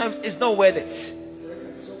sometimes it's not worth it.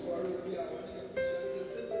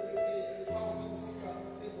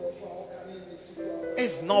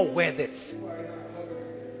 It's not worth it.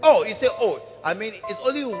 Oh, you say, I mean, it's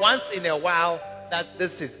only once in a while that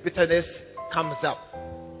bitterness comes up.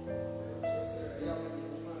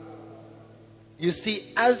 You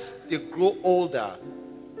see, as they grow older,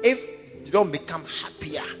 if you don't become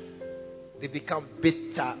happier, they become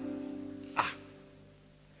bitter.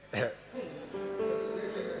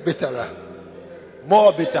 Bitterer.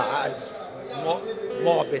 More bitter.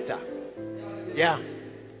 More bitter. Yeah.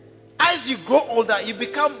 As you grow older, you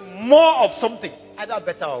become more of something, either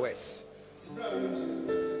better or worse.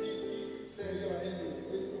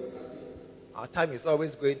 Our time is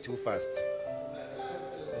always going too fast.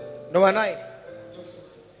 Number 9.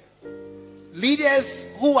 Leaders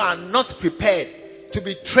who are not prepared to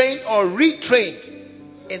be trained or retrained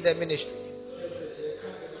in the ministry.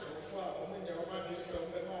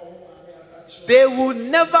 They will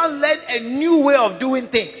never learn a new way of doing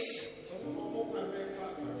things.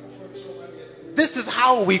 This is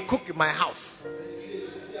how we cook in my house.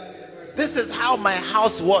 This is how my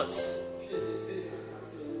house was.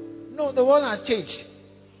 No, the world has changed.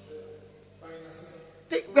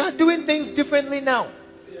 We are doing things differently now.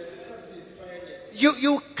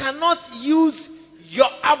 You cannot use your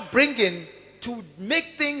upbringing to make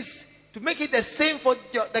it the same for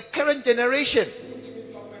the current generation.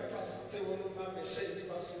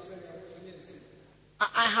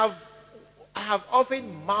 I have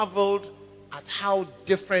often marveled at how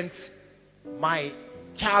different my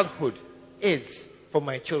childhood is for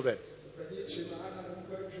my children.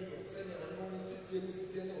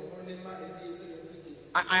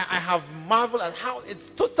 I have marveled at how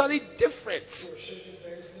it's totally different.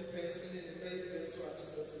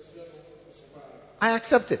 I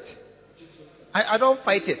accept it. I don't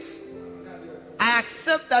fight it. I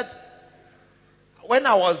accept that when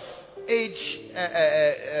I was age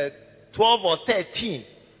 12 or 13,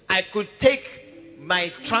 I could take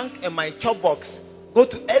my trunk and my chop box, go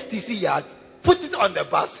to STC yard, put it on the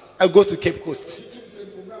bus, and go to Cape Coast.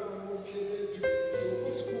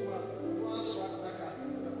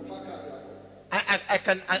 I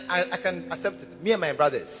can accept it. Me and my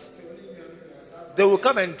brothers, they will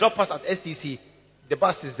come and drop us at STC. The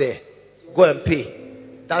bus is there. Go and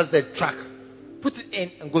pay. That's the track. Put it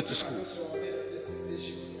in and go to school.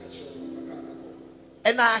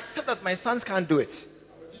 And I accept that my sons can't do it.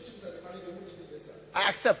 I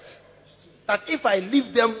accept that if I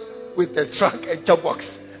leave them with the trunk and chop box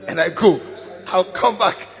and I go, I'll come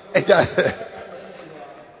back and just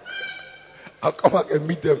I'll come back and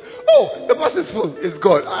meet them. Oh, the bus is full. It's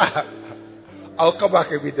gone. I'll come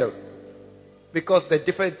back and meet them. Because they're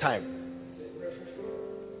different time.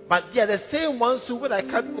 But they are the same ones who, when I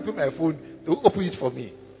can't open my phone, they will open it for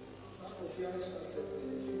me.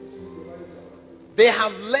 They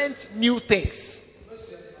have learned new things.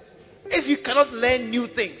 If you cannot learn new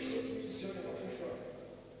things,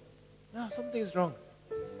 no, something is wrong.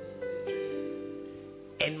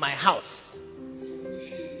 In my house,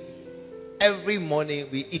 every morning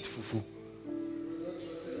we eat fufu.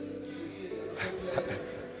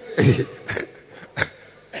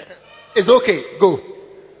 It's okay, go.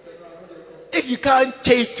 If you can't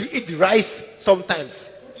change to eat rice sometimes.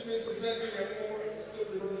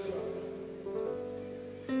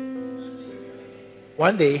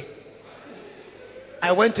 One day,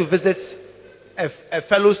 I went to visit a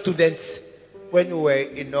fellow student when we were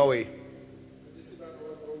in Norway.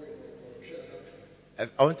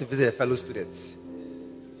 I went to visit a fellow student.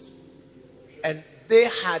 And they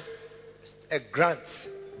had a grant,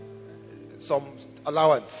 some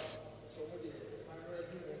allowance.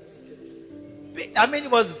 I mean,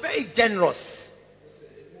 it was very generous.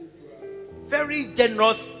 Very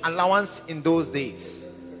generous allowance in those days.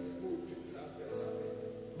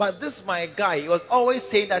 But this my guy, he was always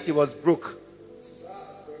saying that he was broke. And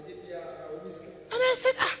I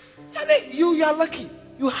said, Charlie, you are lucky.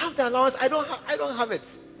 You have the allowance. I don't have it.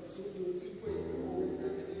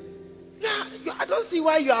 Yeah, I don't see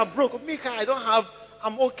why you are broke. Mika, I don't have.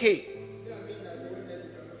 I'm okay.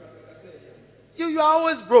 You are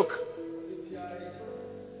always broke.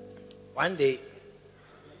 One day,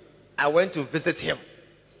 I went to visit him.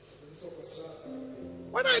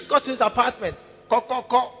 When I got to his apartment,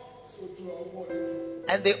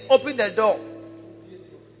 and they opened the door.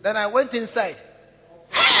 Then I went inside.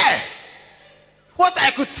 Hey! What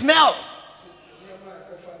I could smell.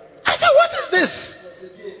 I said, what is this?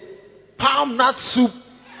 Palm nut soup.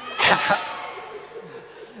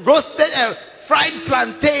 Roasted fried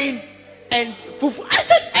plantain and fufu. I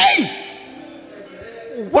said, hey!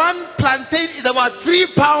 One plantain is about 3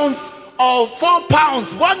 pounds or 4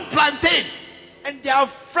 pounds. One plantain. And they have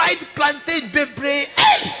fried plantain bebre.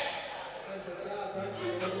 Hey!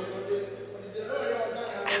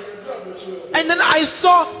 And then I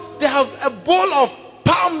saw they have a bowl of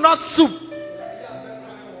palm nut soup.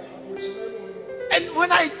 And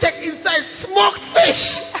when I checked inside, smoked fish.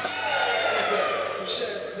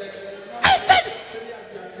 I said,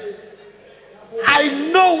 I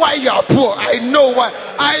know why you are poor. I know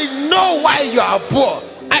why you are poor.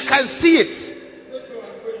 I can see it.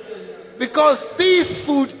 Because this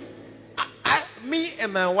food, me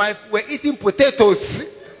and my wife were eating potatoes.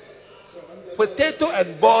 Potato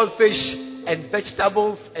and boiled fish and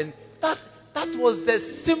vegetables. And that was the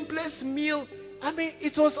simplest meal. I mean,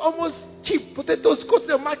 it was almost cheap. Potatoes, go to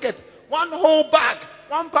the market. 1 whole bag,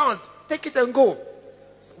 1 pound. Take it and go.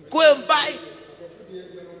 Go and buy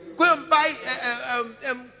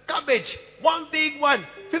cabbage. 1 big one.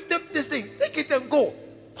 50 this thing. Take it and go.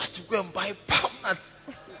 But you go and buy palm nuts.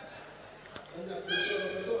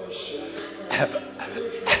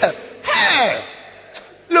 Hey!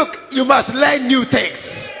 Look, you must learn new things.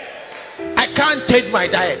 I can't change my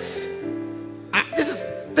diet.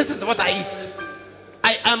 This is what I eat.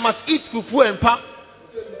 I must eat fufu and palm.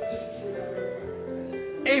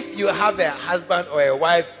 If you have a husband or a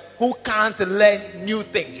wife who can't learn new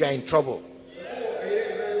things, you are in trouble.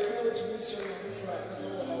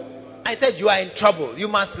 I said you are in trouble. You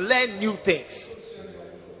must learn new things.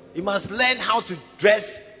 You must learn how to dress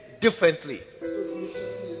differently.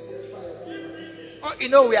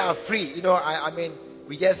 Oh, we are free. I mean,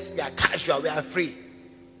 we are casual. We are free.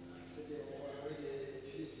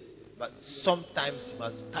 But sometimes you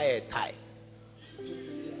must tie a tie.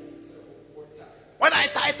 When I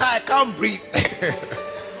tie, I can't breathe.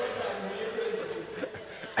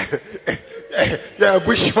 You're a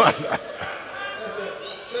bushman.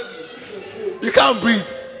 You can't breathe.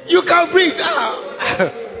 You can't breathe.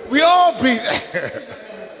 We all breathe.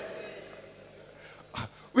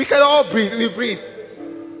 We can all breathe. We breathe.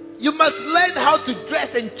 You must learn how to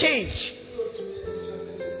dress and change.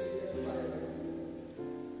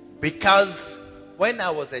 Because when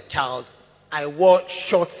I was a child, I wore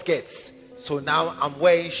short skirts. So now I'm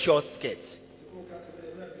wearing short skirts.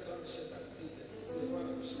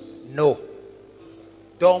 No.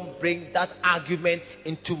 Don't bring that argument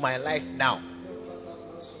into my life now.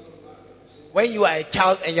 When you are a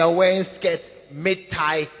child and you're wearing skirts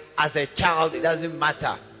mid-thigh as a child, it doesn't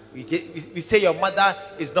matter. We say your mother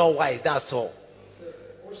is not wise, that's all.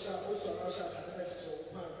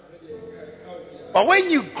 But when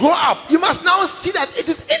you grow up, you must now see that it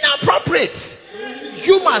is inappropriate.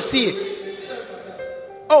 You must see it.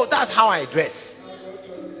 Oh, that's how I dress.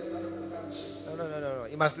 No.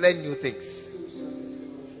 You must learn new things.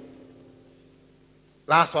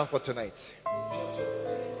 Last one for tonight.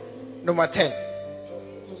 Number 10.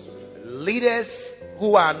 Leaders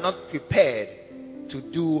who are not prepared to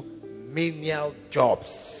do menial jobs.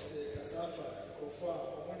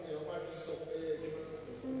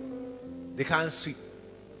 They can't sweep.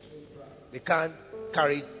 They can't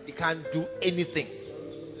carry. They can't do anything.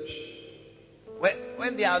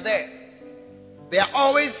 When they are there, they are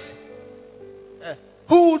always,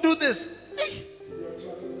 who will do this? Hey.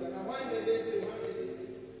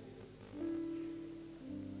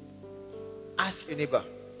 Ask your neighbor,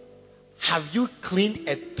 have you cleaned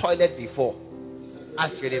a toilet before?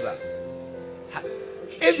 Ask your neighbor.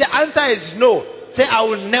 If the answer is no, say, I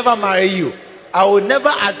will never marry you. I will never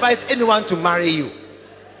advise anyone to marry you.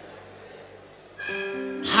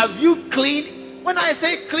 Have you cleaned? When I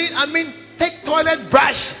say clean, I mean take toilet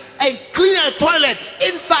brush and clean a toilet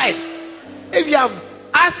inside. If you have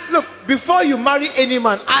asked, look, before you marry any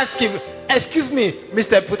man, ask him, excuse me,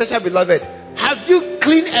 Mr. Potential Beloved, have you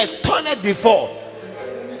cleaned a toilet before?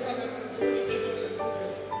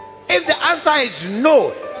 If the answer is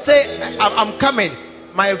no, say, I'm coming.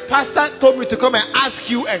 My pastor told me to come and ask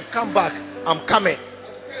you and come back. I'm coming.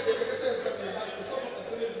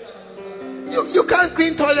 You can't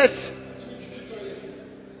clean toilets.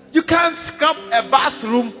 You can't scrub a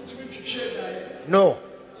bathroom. No.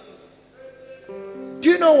 Do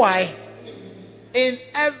you know why? In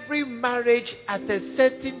every marriage at a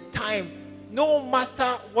certain time, no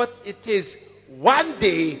matter what it is, one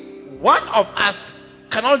day, one of us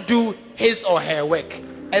cannot do his or her work,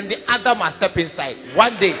 and the other must step inside.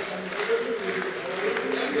 One day.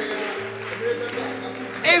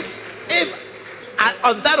 If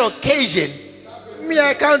on that occasion, me,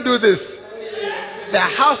 I can't do this, the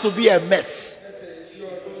house will be a mess.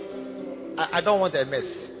 I don't want a mess.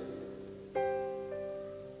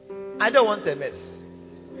 I don't want a mess.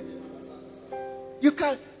 You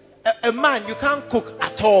can't, a man, you can't cook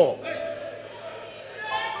at all.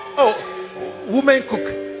 Oh, women cook.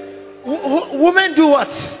 Women do what?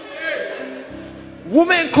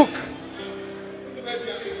 Women cook.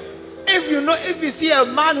 If you see a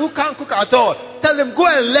man who can't cook at all, tell him go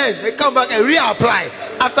and learn and come back and reapply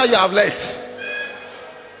after you have learned.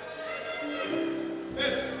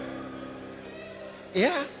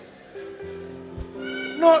 Yeah.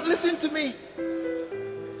 No, listen to me.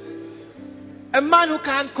 A man who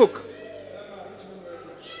can't cook.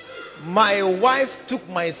 My wife took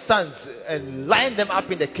my sons and lined them up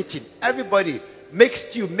in the kitchen. Everybody make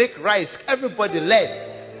stew, make rice. Everybody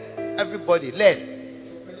learn. Everybody learn.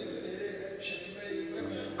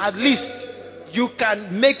 At least you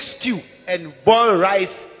can make stew and boil rice,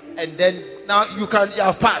 and then now you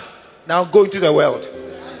have passed. Now go into the world.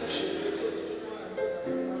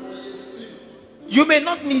 You may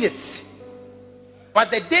not need it, but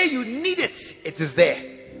the day you need it, it is there.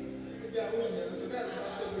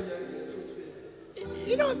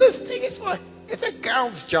 You know, this thing is what? It's a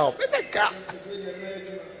girl's job. It's a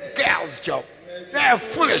girl's job. They're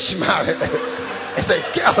foolish, man. It's a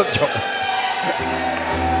girl's job.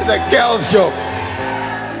 It's a girl's job.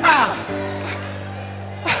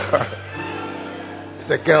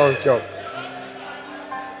 It's a girl's job.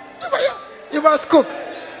 You must cook.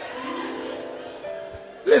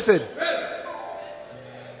 Listen.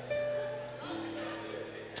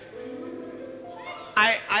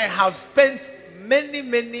 I have spent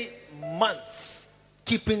many months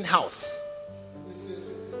keeping house.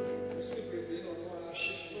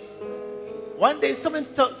 One day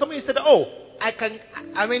somebody said, oh, I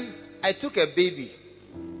took a baby.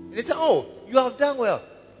 And they said, oh, you have done well.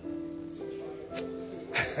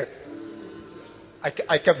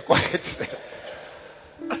 I kept quiet.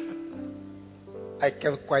 I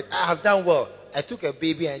kept quiet. I have done well. I took a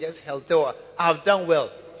baby and just held her. I have done well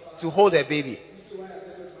to hold a baby.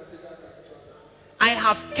 I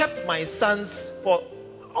have kept my sons for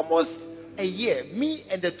almost a year. Me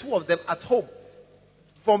and the two of them at home.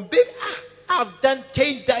 From big, I have done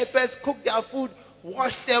change diapers, cook their food,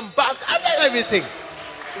 wash them back. I've done everything.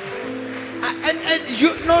 And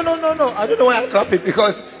you, no. I don't know why I clap it,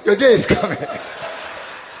 because your day is coming.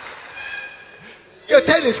 Your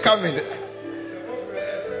turn is coming.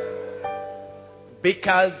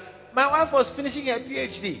 Because my wife was finishing her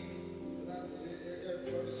PhD.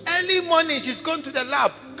 Early morning, she's going to the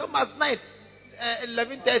lab. Come at night,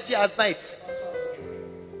 11:30 at night.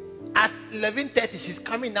 At 11:30, she's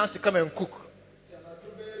coming now to come and cook.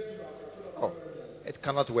 Oh, it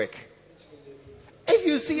cannot work. If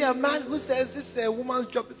you see a man who says this is a woman's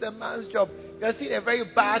job, it's a man's job, You are seeing a very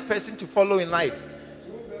bad person to follow in life.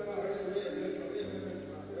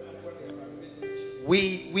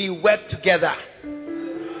 We work together.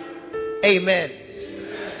 Amen.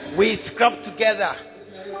 We scrub together.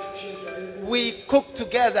 We cook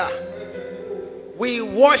together. We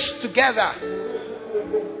wash together.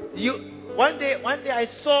 One day I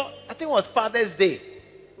saw, I think it was Father's Day.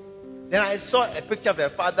 Then I saw a picture of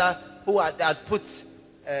a father who had put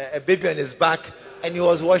a baby on his back and he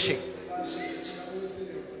was washing.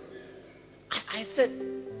 I said,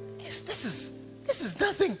 this is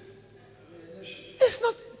nothing. It's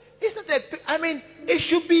not it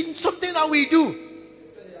should be something that we do.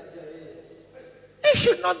 It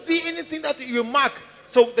should not be anything that you mark.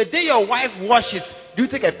 So the day your wife washes, do you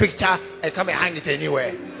take a picture and come and hang it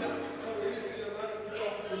anywhere?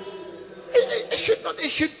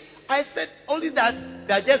 It should. I said only that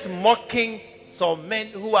they're just mocking some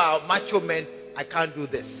men who are macho men. I can't do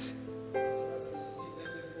this.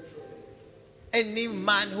 Any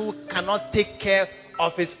man who cannot take care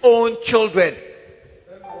of his own children,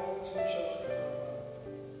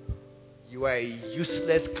 you are a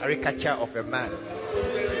useless caricature of a man.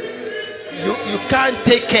 You can't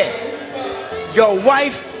take care. Your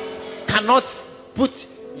wife cannot put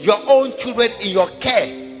your own children in your care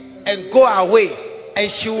and go away, and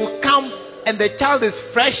she will come and the child is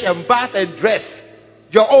fresh and bathed and dressed.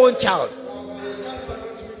 Your own child.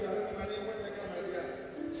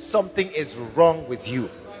 Something is wrong with you.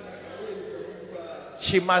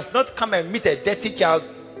 She must not come and meet a dirty child.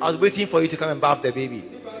 I was waiting for you to come and bath the baby.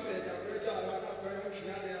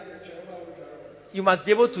 You must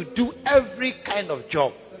be able to do every kind of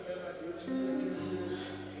job.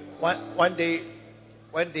 One day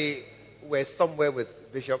we were somewhere with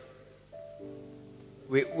Bishop.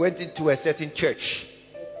 We went into a certain church.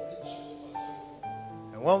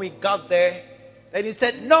 And when we got there, then he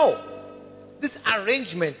said, no, this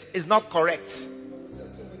arrangement is not correct.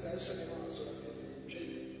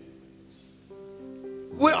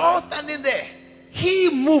 We're all standing there. He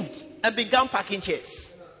moved and began packing chairs.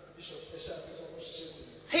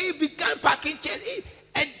 He began packing chairs.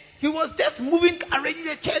 And he was just moving, arranging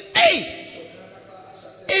the chairs. Hey!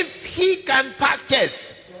 If he can pack chairs,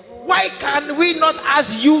 why can we not ask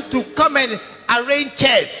you to come and arrange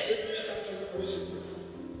chairs?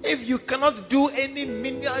 If you cannot do any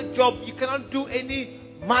menial job, you cannot do any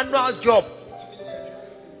manual job.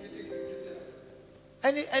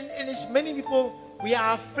 And it's many people, we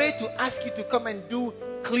are afraid to ask you to come and do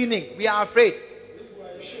cleaning. We are afraid.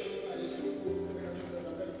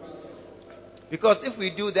 Because if we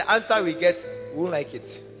do, the answer we get, we won't like it.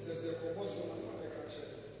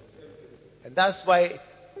 And that's why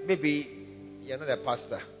maybe you're not a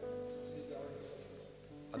pastor.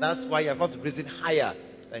 And that's why you have not risen higher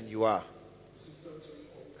than you are.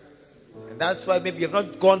 And that's why maybe you have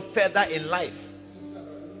not gone further in life.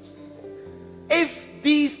 If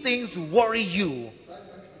these things worry you,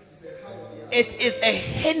 it is a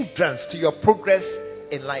hindrance to your progress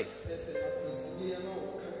in life.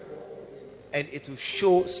 And it will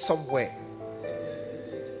show somewhere.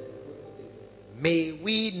 May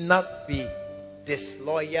we not be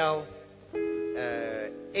disloyal,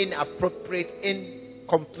 inappropriate,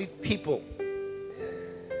 incomplete people.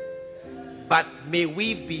 But may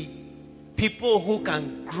we be people who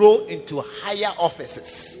can grow into higher offices.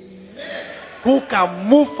 Who can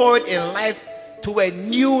move forward in life to a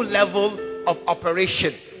new level of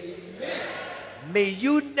operation. May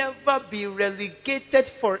you never be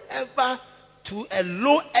relegated forever to a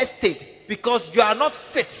low estate because you are not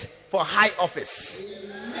fit for high office.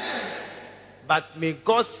 But may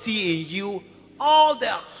God see in you all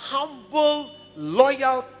the humble,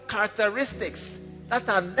 loyal characteristics that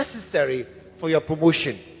are necessary for your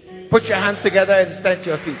promotion. Put your hands together and stand to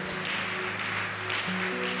your feet.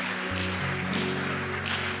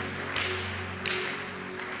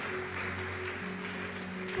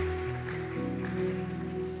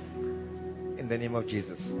 In the name of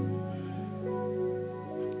Jesus.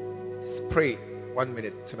 Just pray 1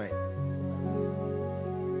 minute tonight.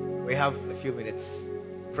 We have a few minutes.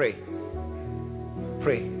 Pray.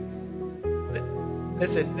 Pray.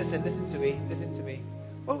 Listen to me. Listen to me.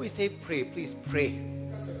 When we say pray, please pray.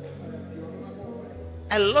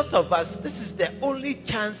 A lot of us, this is the only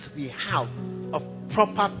chance we have of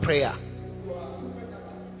proper prayer.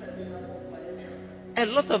 A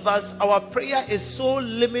lot of us, our prayer is so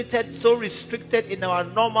limited, so restricted in our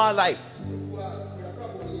normal life.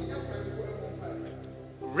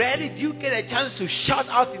 Rarely do you get a chance to shout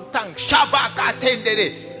out in tongues.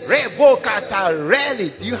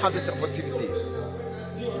 Rarely do you have this opportunity.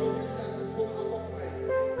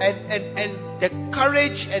 And the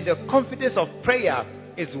courage and the confidence of prayer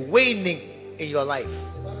is waning in your life.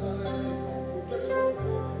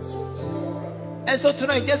 And so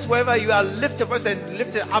tonight, just wherever you are, lift your voice and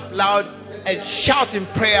lift it up loud and shout in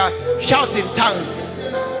prayer, shout in tongues.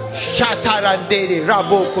 Shatarandere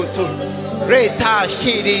rabokoto reta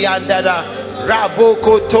shiri yandara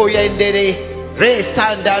rabokoto yendere re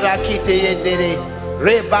sandara kite yendere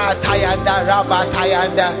reba tayanda raba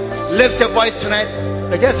tayanda. Lift your voice tonight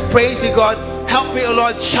and just pray to God. Help me, O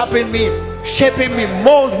Lord, sharpen me, shaping me,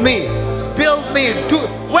 mold me, build me,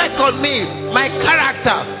 work on me, my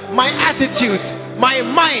character, my attitude, my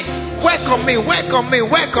mind. Work on me, work on me,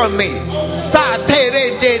 work on me.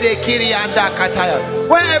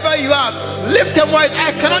 Wherever you are, lift your voice.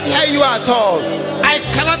 I cannot hear you at all. I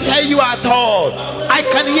cannot hear you at all. I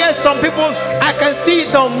can hear some people. I can see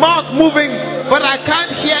the mouth moving, but I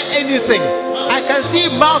can't hear anything. I can see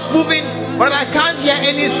mouth moving, but I can't hear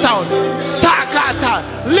any sound.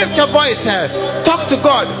 Sakata, lift your voice here. Talk to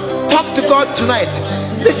God. Talk to God tonight.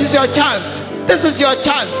 This is your chance. This is your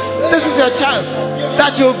chance. This is your chance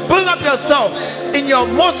that you build up yourself in your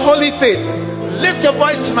most holy faith. Lift your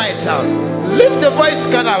voice tonight. Lift your voice.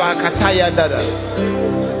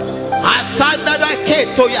 Asandara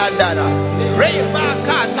keto yandara.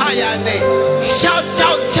 Shout,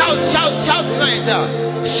 shout, shout, shout, shout tonight.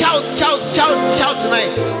 Shout, shout, shout, shout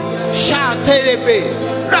tonight. Shout, terebe.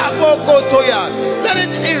 Raboko toya. Let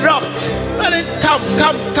it erupt. Let it come,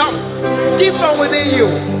 come, come. Deeper within you.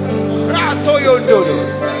 Rato yondodo.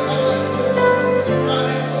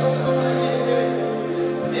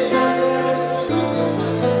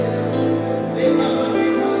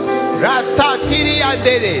 Rata tiri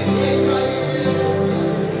andere.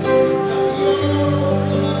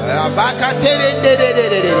 Rabaka tere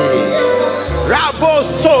ndere. Rabo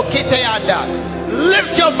so kite yanda.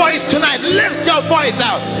 Lift your voice tonight. Lift your voice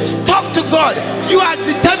out. Talk to God. You are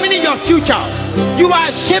determining your future. You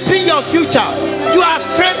are shaping your future. You are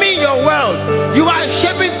framing your world. You are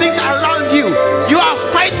shaping things around you. You are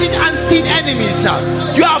fighting unseen enemies.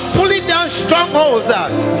 You are pulling down strongholds.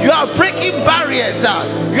 You are breaking barriers.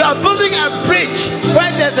 You are building a bridge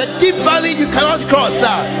where there's a deep valley you cannot cross.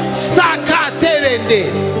 Saka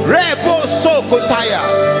terende. Rebo sokotaya.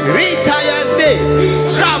 Ritayande.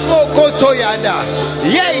 Rabo kotoyanda.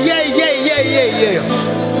 Yeah, yeah, yeah, yeah, yeah, yeah.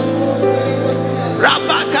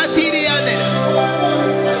 Rabakatiriane.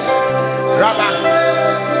 Rabakataya.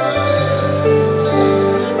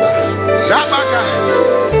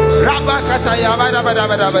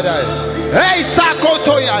 Hey,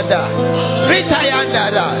 Sakoto yanda. Rita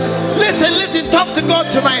yanda. Listen, listen. Talk to God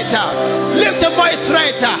tonight. Lift your voice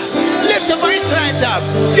right. Lift your voice right.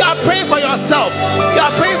 You are praying for yourself. You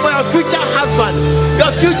are praying for your future husband,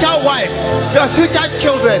 your future wife, your future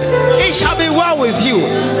children. It shall be well with you.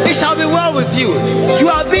 It shall be well with you. You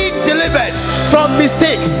are being delivered from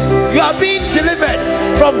mistakes. You are being delivered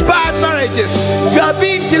from bad marriages. You are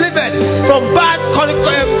being delivered from bad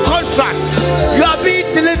contracts. You are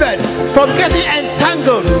being delivered from getting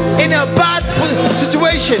entangled in a bad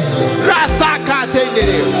situation. Rasaka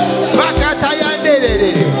tendere.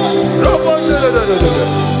 Bakatayandere.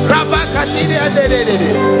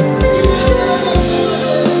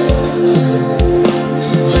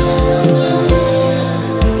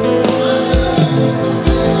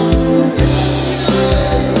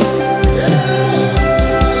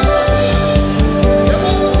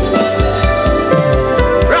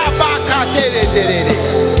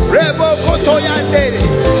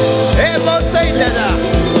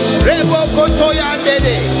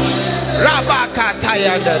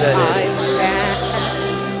 I stand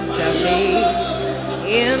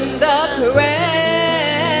in the presence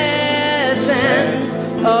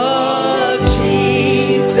of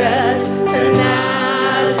Jesus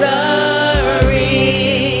Nazarene.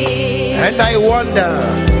 And I wonder.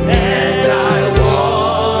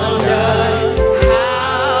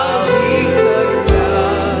 How he could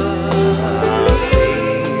love me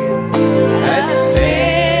and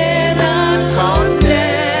sin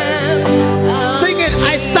uncondemned. Sing it.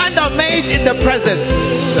 I stand amazed in the presence.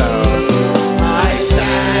 I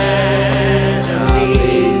stand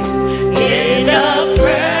amazed in the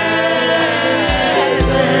presence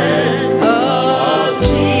of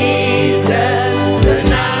Jesus the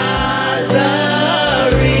Nazarene.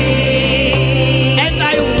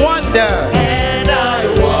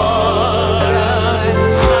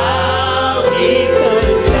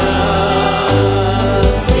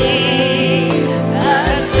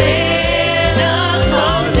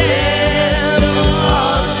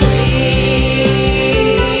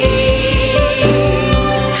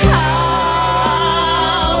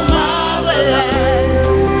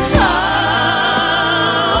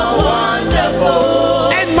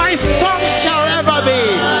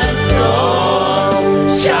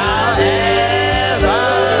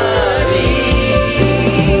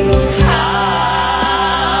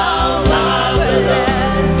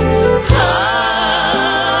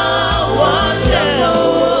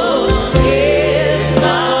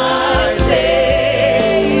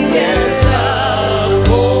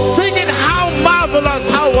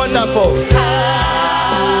 Jesus, how wonderful. How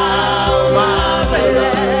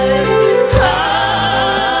marvelous, how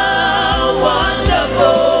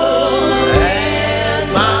wonderful,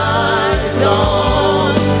 and my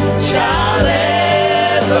song shall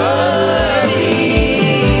ever be.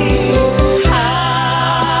 How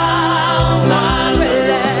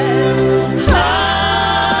marvelous, how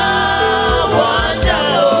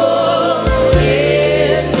wonderful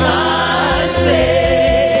is my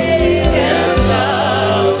Savior's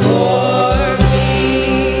love for me.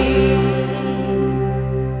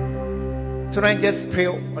 Tonight, just pray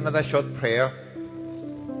another short prayer.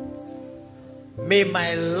 May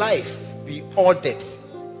my life be ordered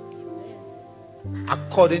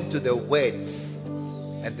according to the words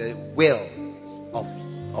and the will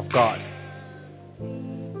of God.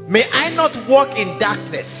 May I not walk in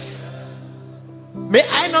darkness. May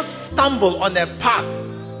I not stumble on a path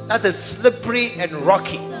that is slippery and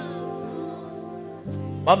rocky.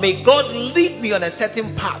 But may God lead me on a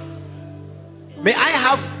certain path. May I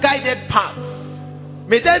have guided paths.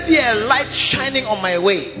 May there be a light shining on my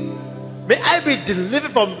way. May I be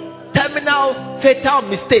delivered from terminal, fatal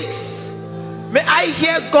mistakes. May I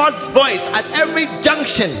hear God's voice at every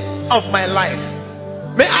junction of my life.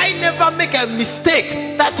 May I never make a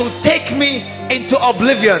mistake that will take me into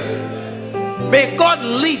oblivion. May God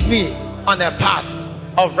lead me on a path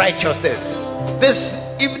of righteousness. This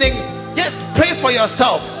evening, just pray for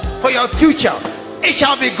yourself, for your future. It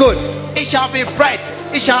shall be good. It shall be bright.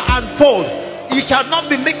 It shall unfold. You shall not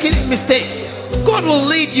be making mistakes. God will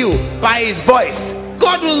lead you by His voice.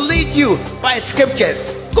 God will lead you by Scriptures.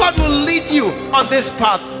 God will lead you on this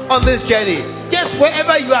path, on this journey. Just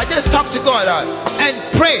wherever you are, just talk to God and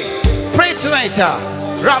pray. Pray tonight.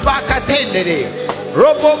 Rabakatendere.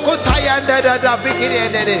 Robokotayanda da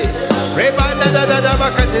bikirendere. Rebanda da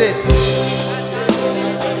bakatendere.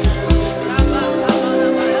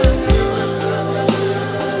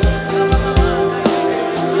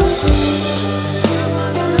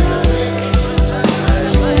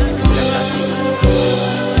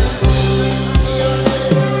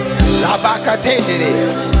 Labakatendere.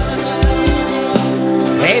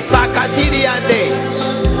 Esakatiri ande.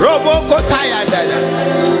 Robokotayanda.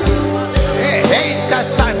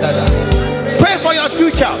 Pray for your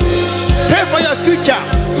future. Pray for your future.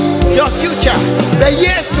 Your future. The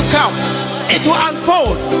years to come. It will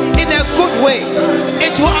unfold in a good way.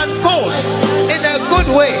 It will unfold in a good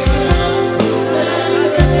way.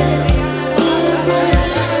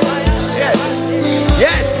 Yes.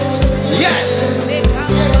 Yes. Yes.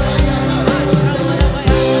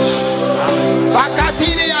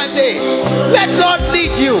 Let the Lord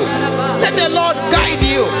lead you. Let the Lord guide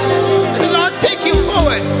you. Let the Lord take you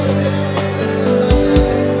forward.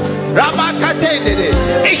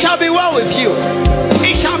 It shall be well with you.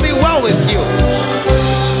 It shall be well with you.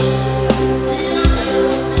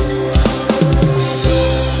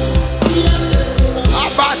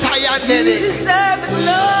 You deserve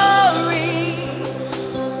glory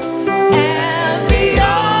and the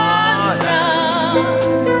honor.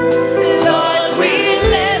 Lord, we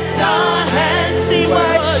lift our hands in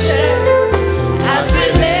worship as we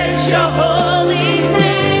lift your holy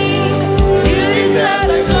name. You deserve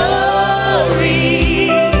glory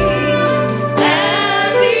and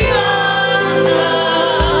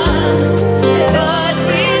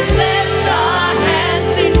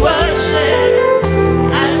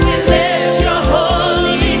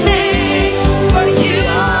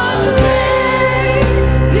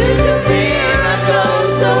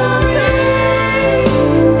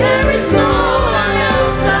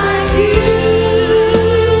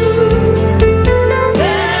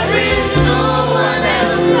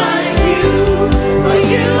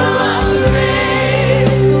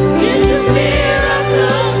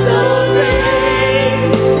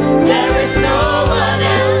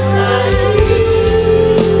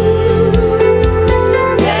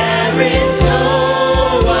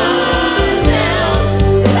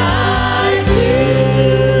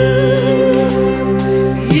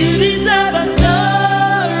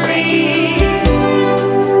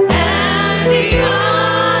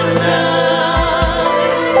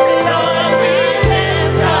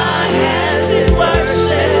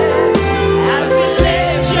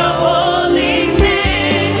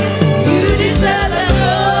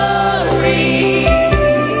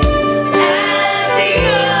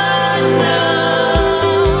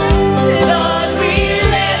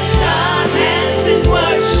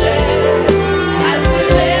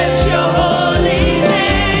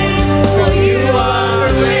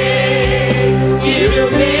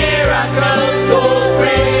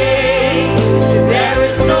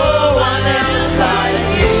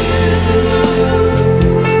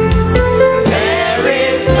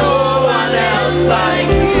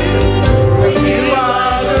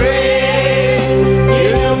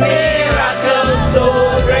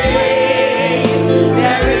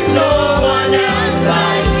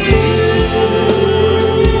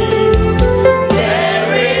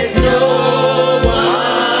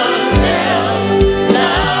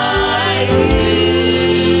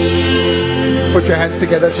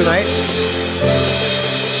together tonight?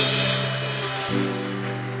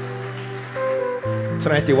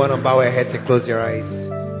 Tonight you want to bow your heads and close your eyes.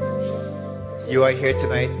 You are here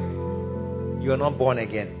tonight. You are not born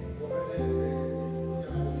again.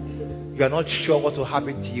 You are not sure what will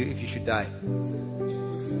happen to you if you should die.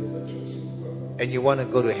 And you want to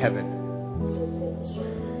go to heaven.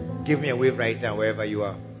 Give me a wave right now wherever you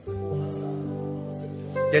are.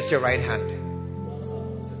 Just your right hand.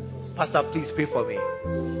 Pastor, please pray for me.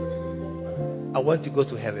 I want to go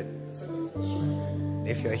to heaven.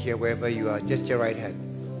 If you're here wherever you are, just your right hand.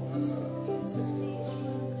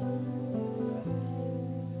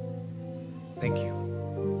 Thank you.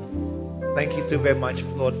 Thank you so very much,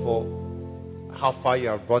 Lord, for how far you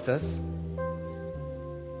have brought us.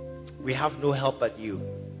 We have no help but you.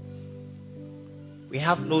 We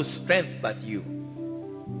have no strength but you.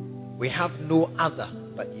 We have no other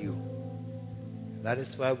but you. That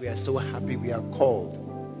is why we are so happy we are called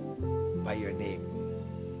by your name.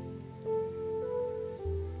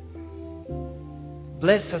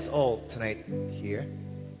 Bless us all tonight here.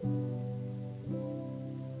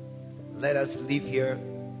 Let us live here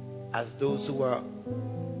as those who are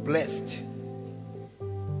blessed.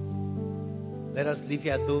 Let us live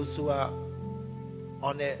here as those who are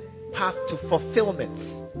on a path to fulfillment.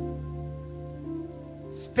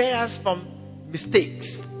 Spare us from mistakes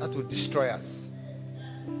that will destroy us.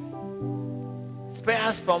 Spare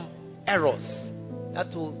us from errors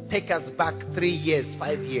that will take us back 3 years,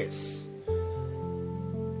 5 years.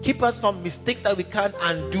 Keep us from mistakes that we can't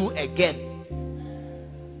undo again.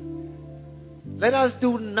 Let us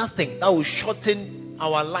do nothing that will shorten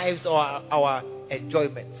our lives or our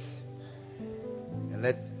enjoyments. And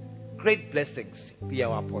let great blessings be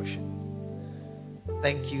our portion.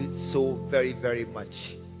 Thank you so very, very much.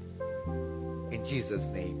 In Jesus'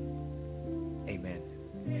 name, amen.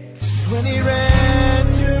 When he ran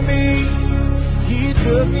to me, he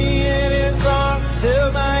took me in his arms,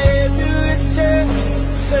 held my head to his chest,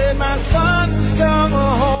 said, "My son, come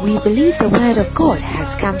home." We believe the word of God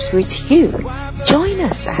has come through to you. Join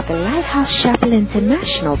us at the Lighthouse Chapel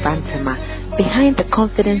International, Bantama, behind the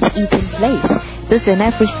Confidence Eden Place. This is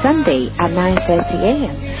every Sunday at 9:30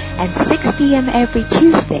 a.m. and 6 p.m. every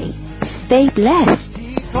Tuesday. Stay blessed.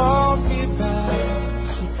 He called me back.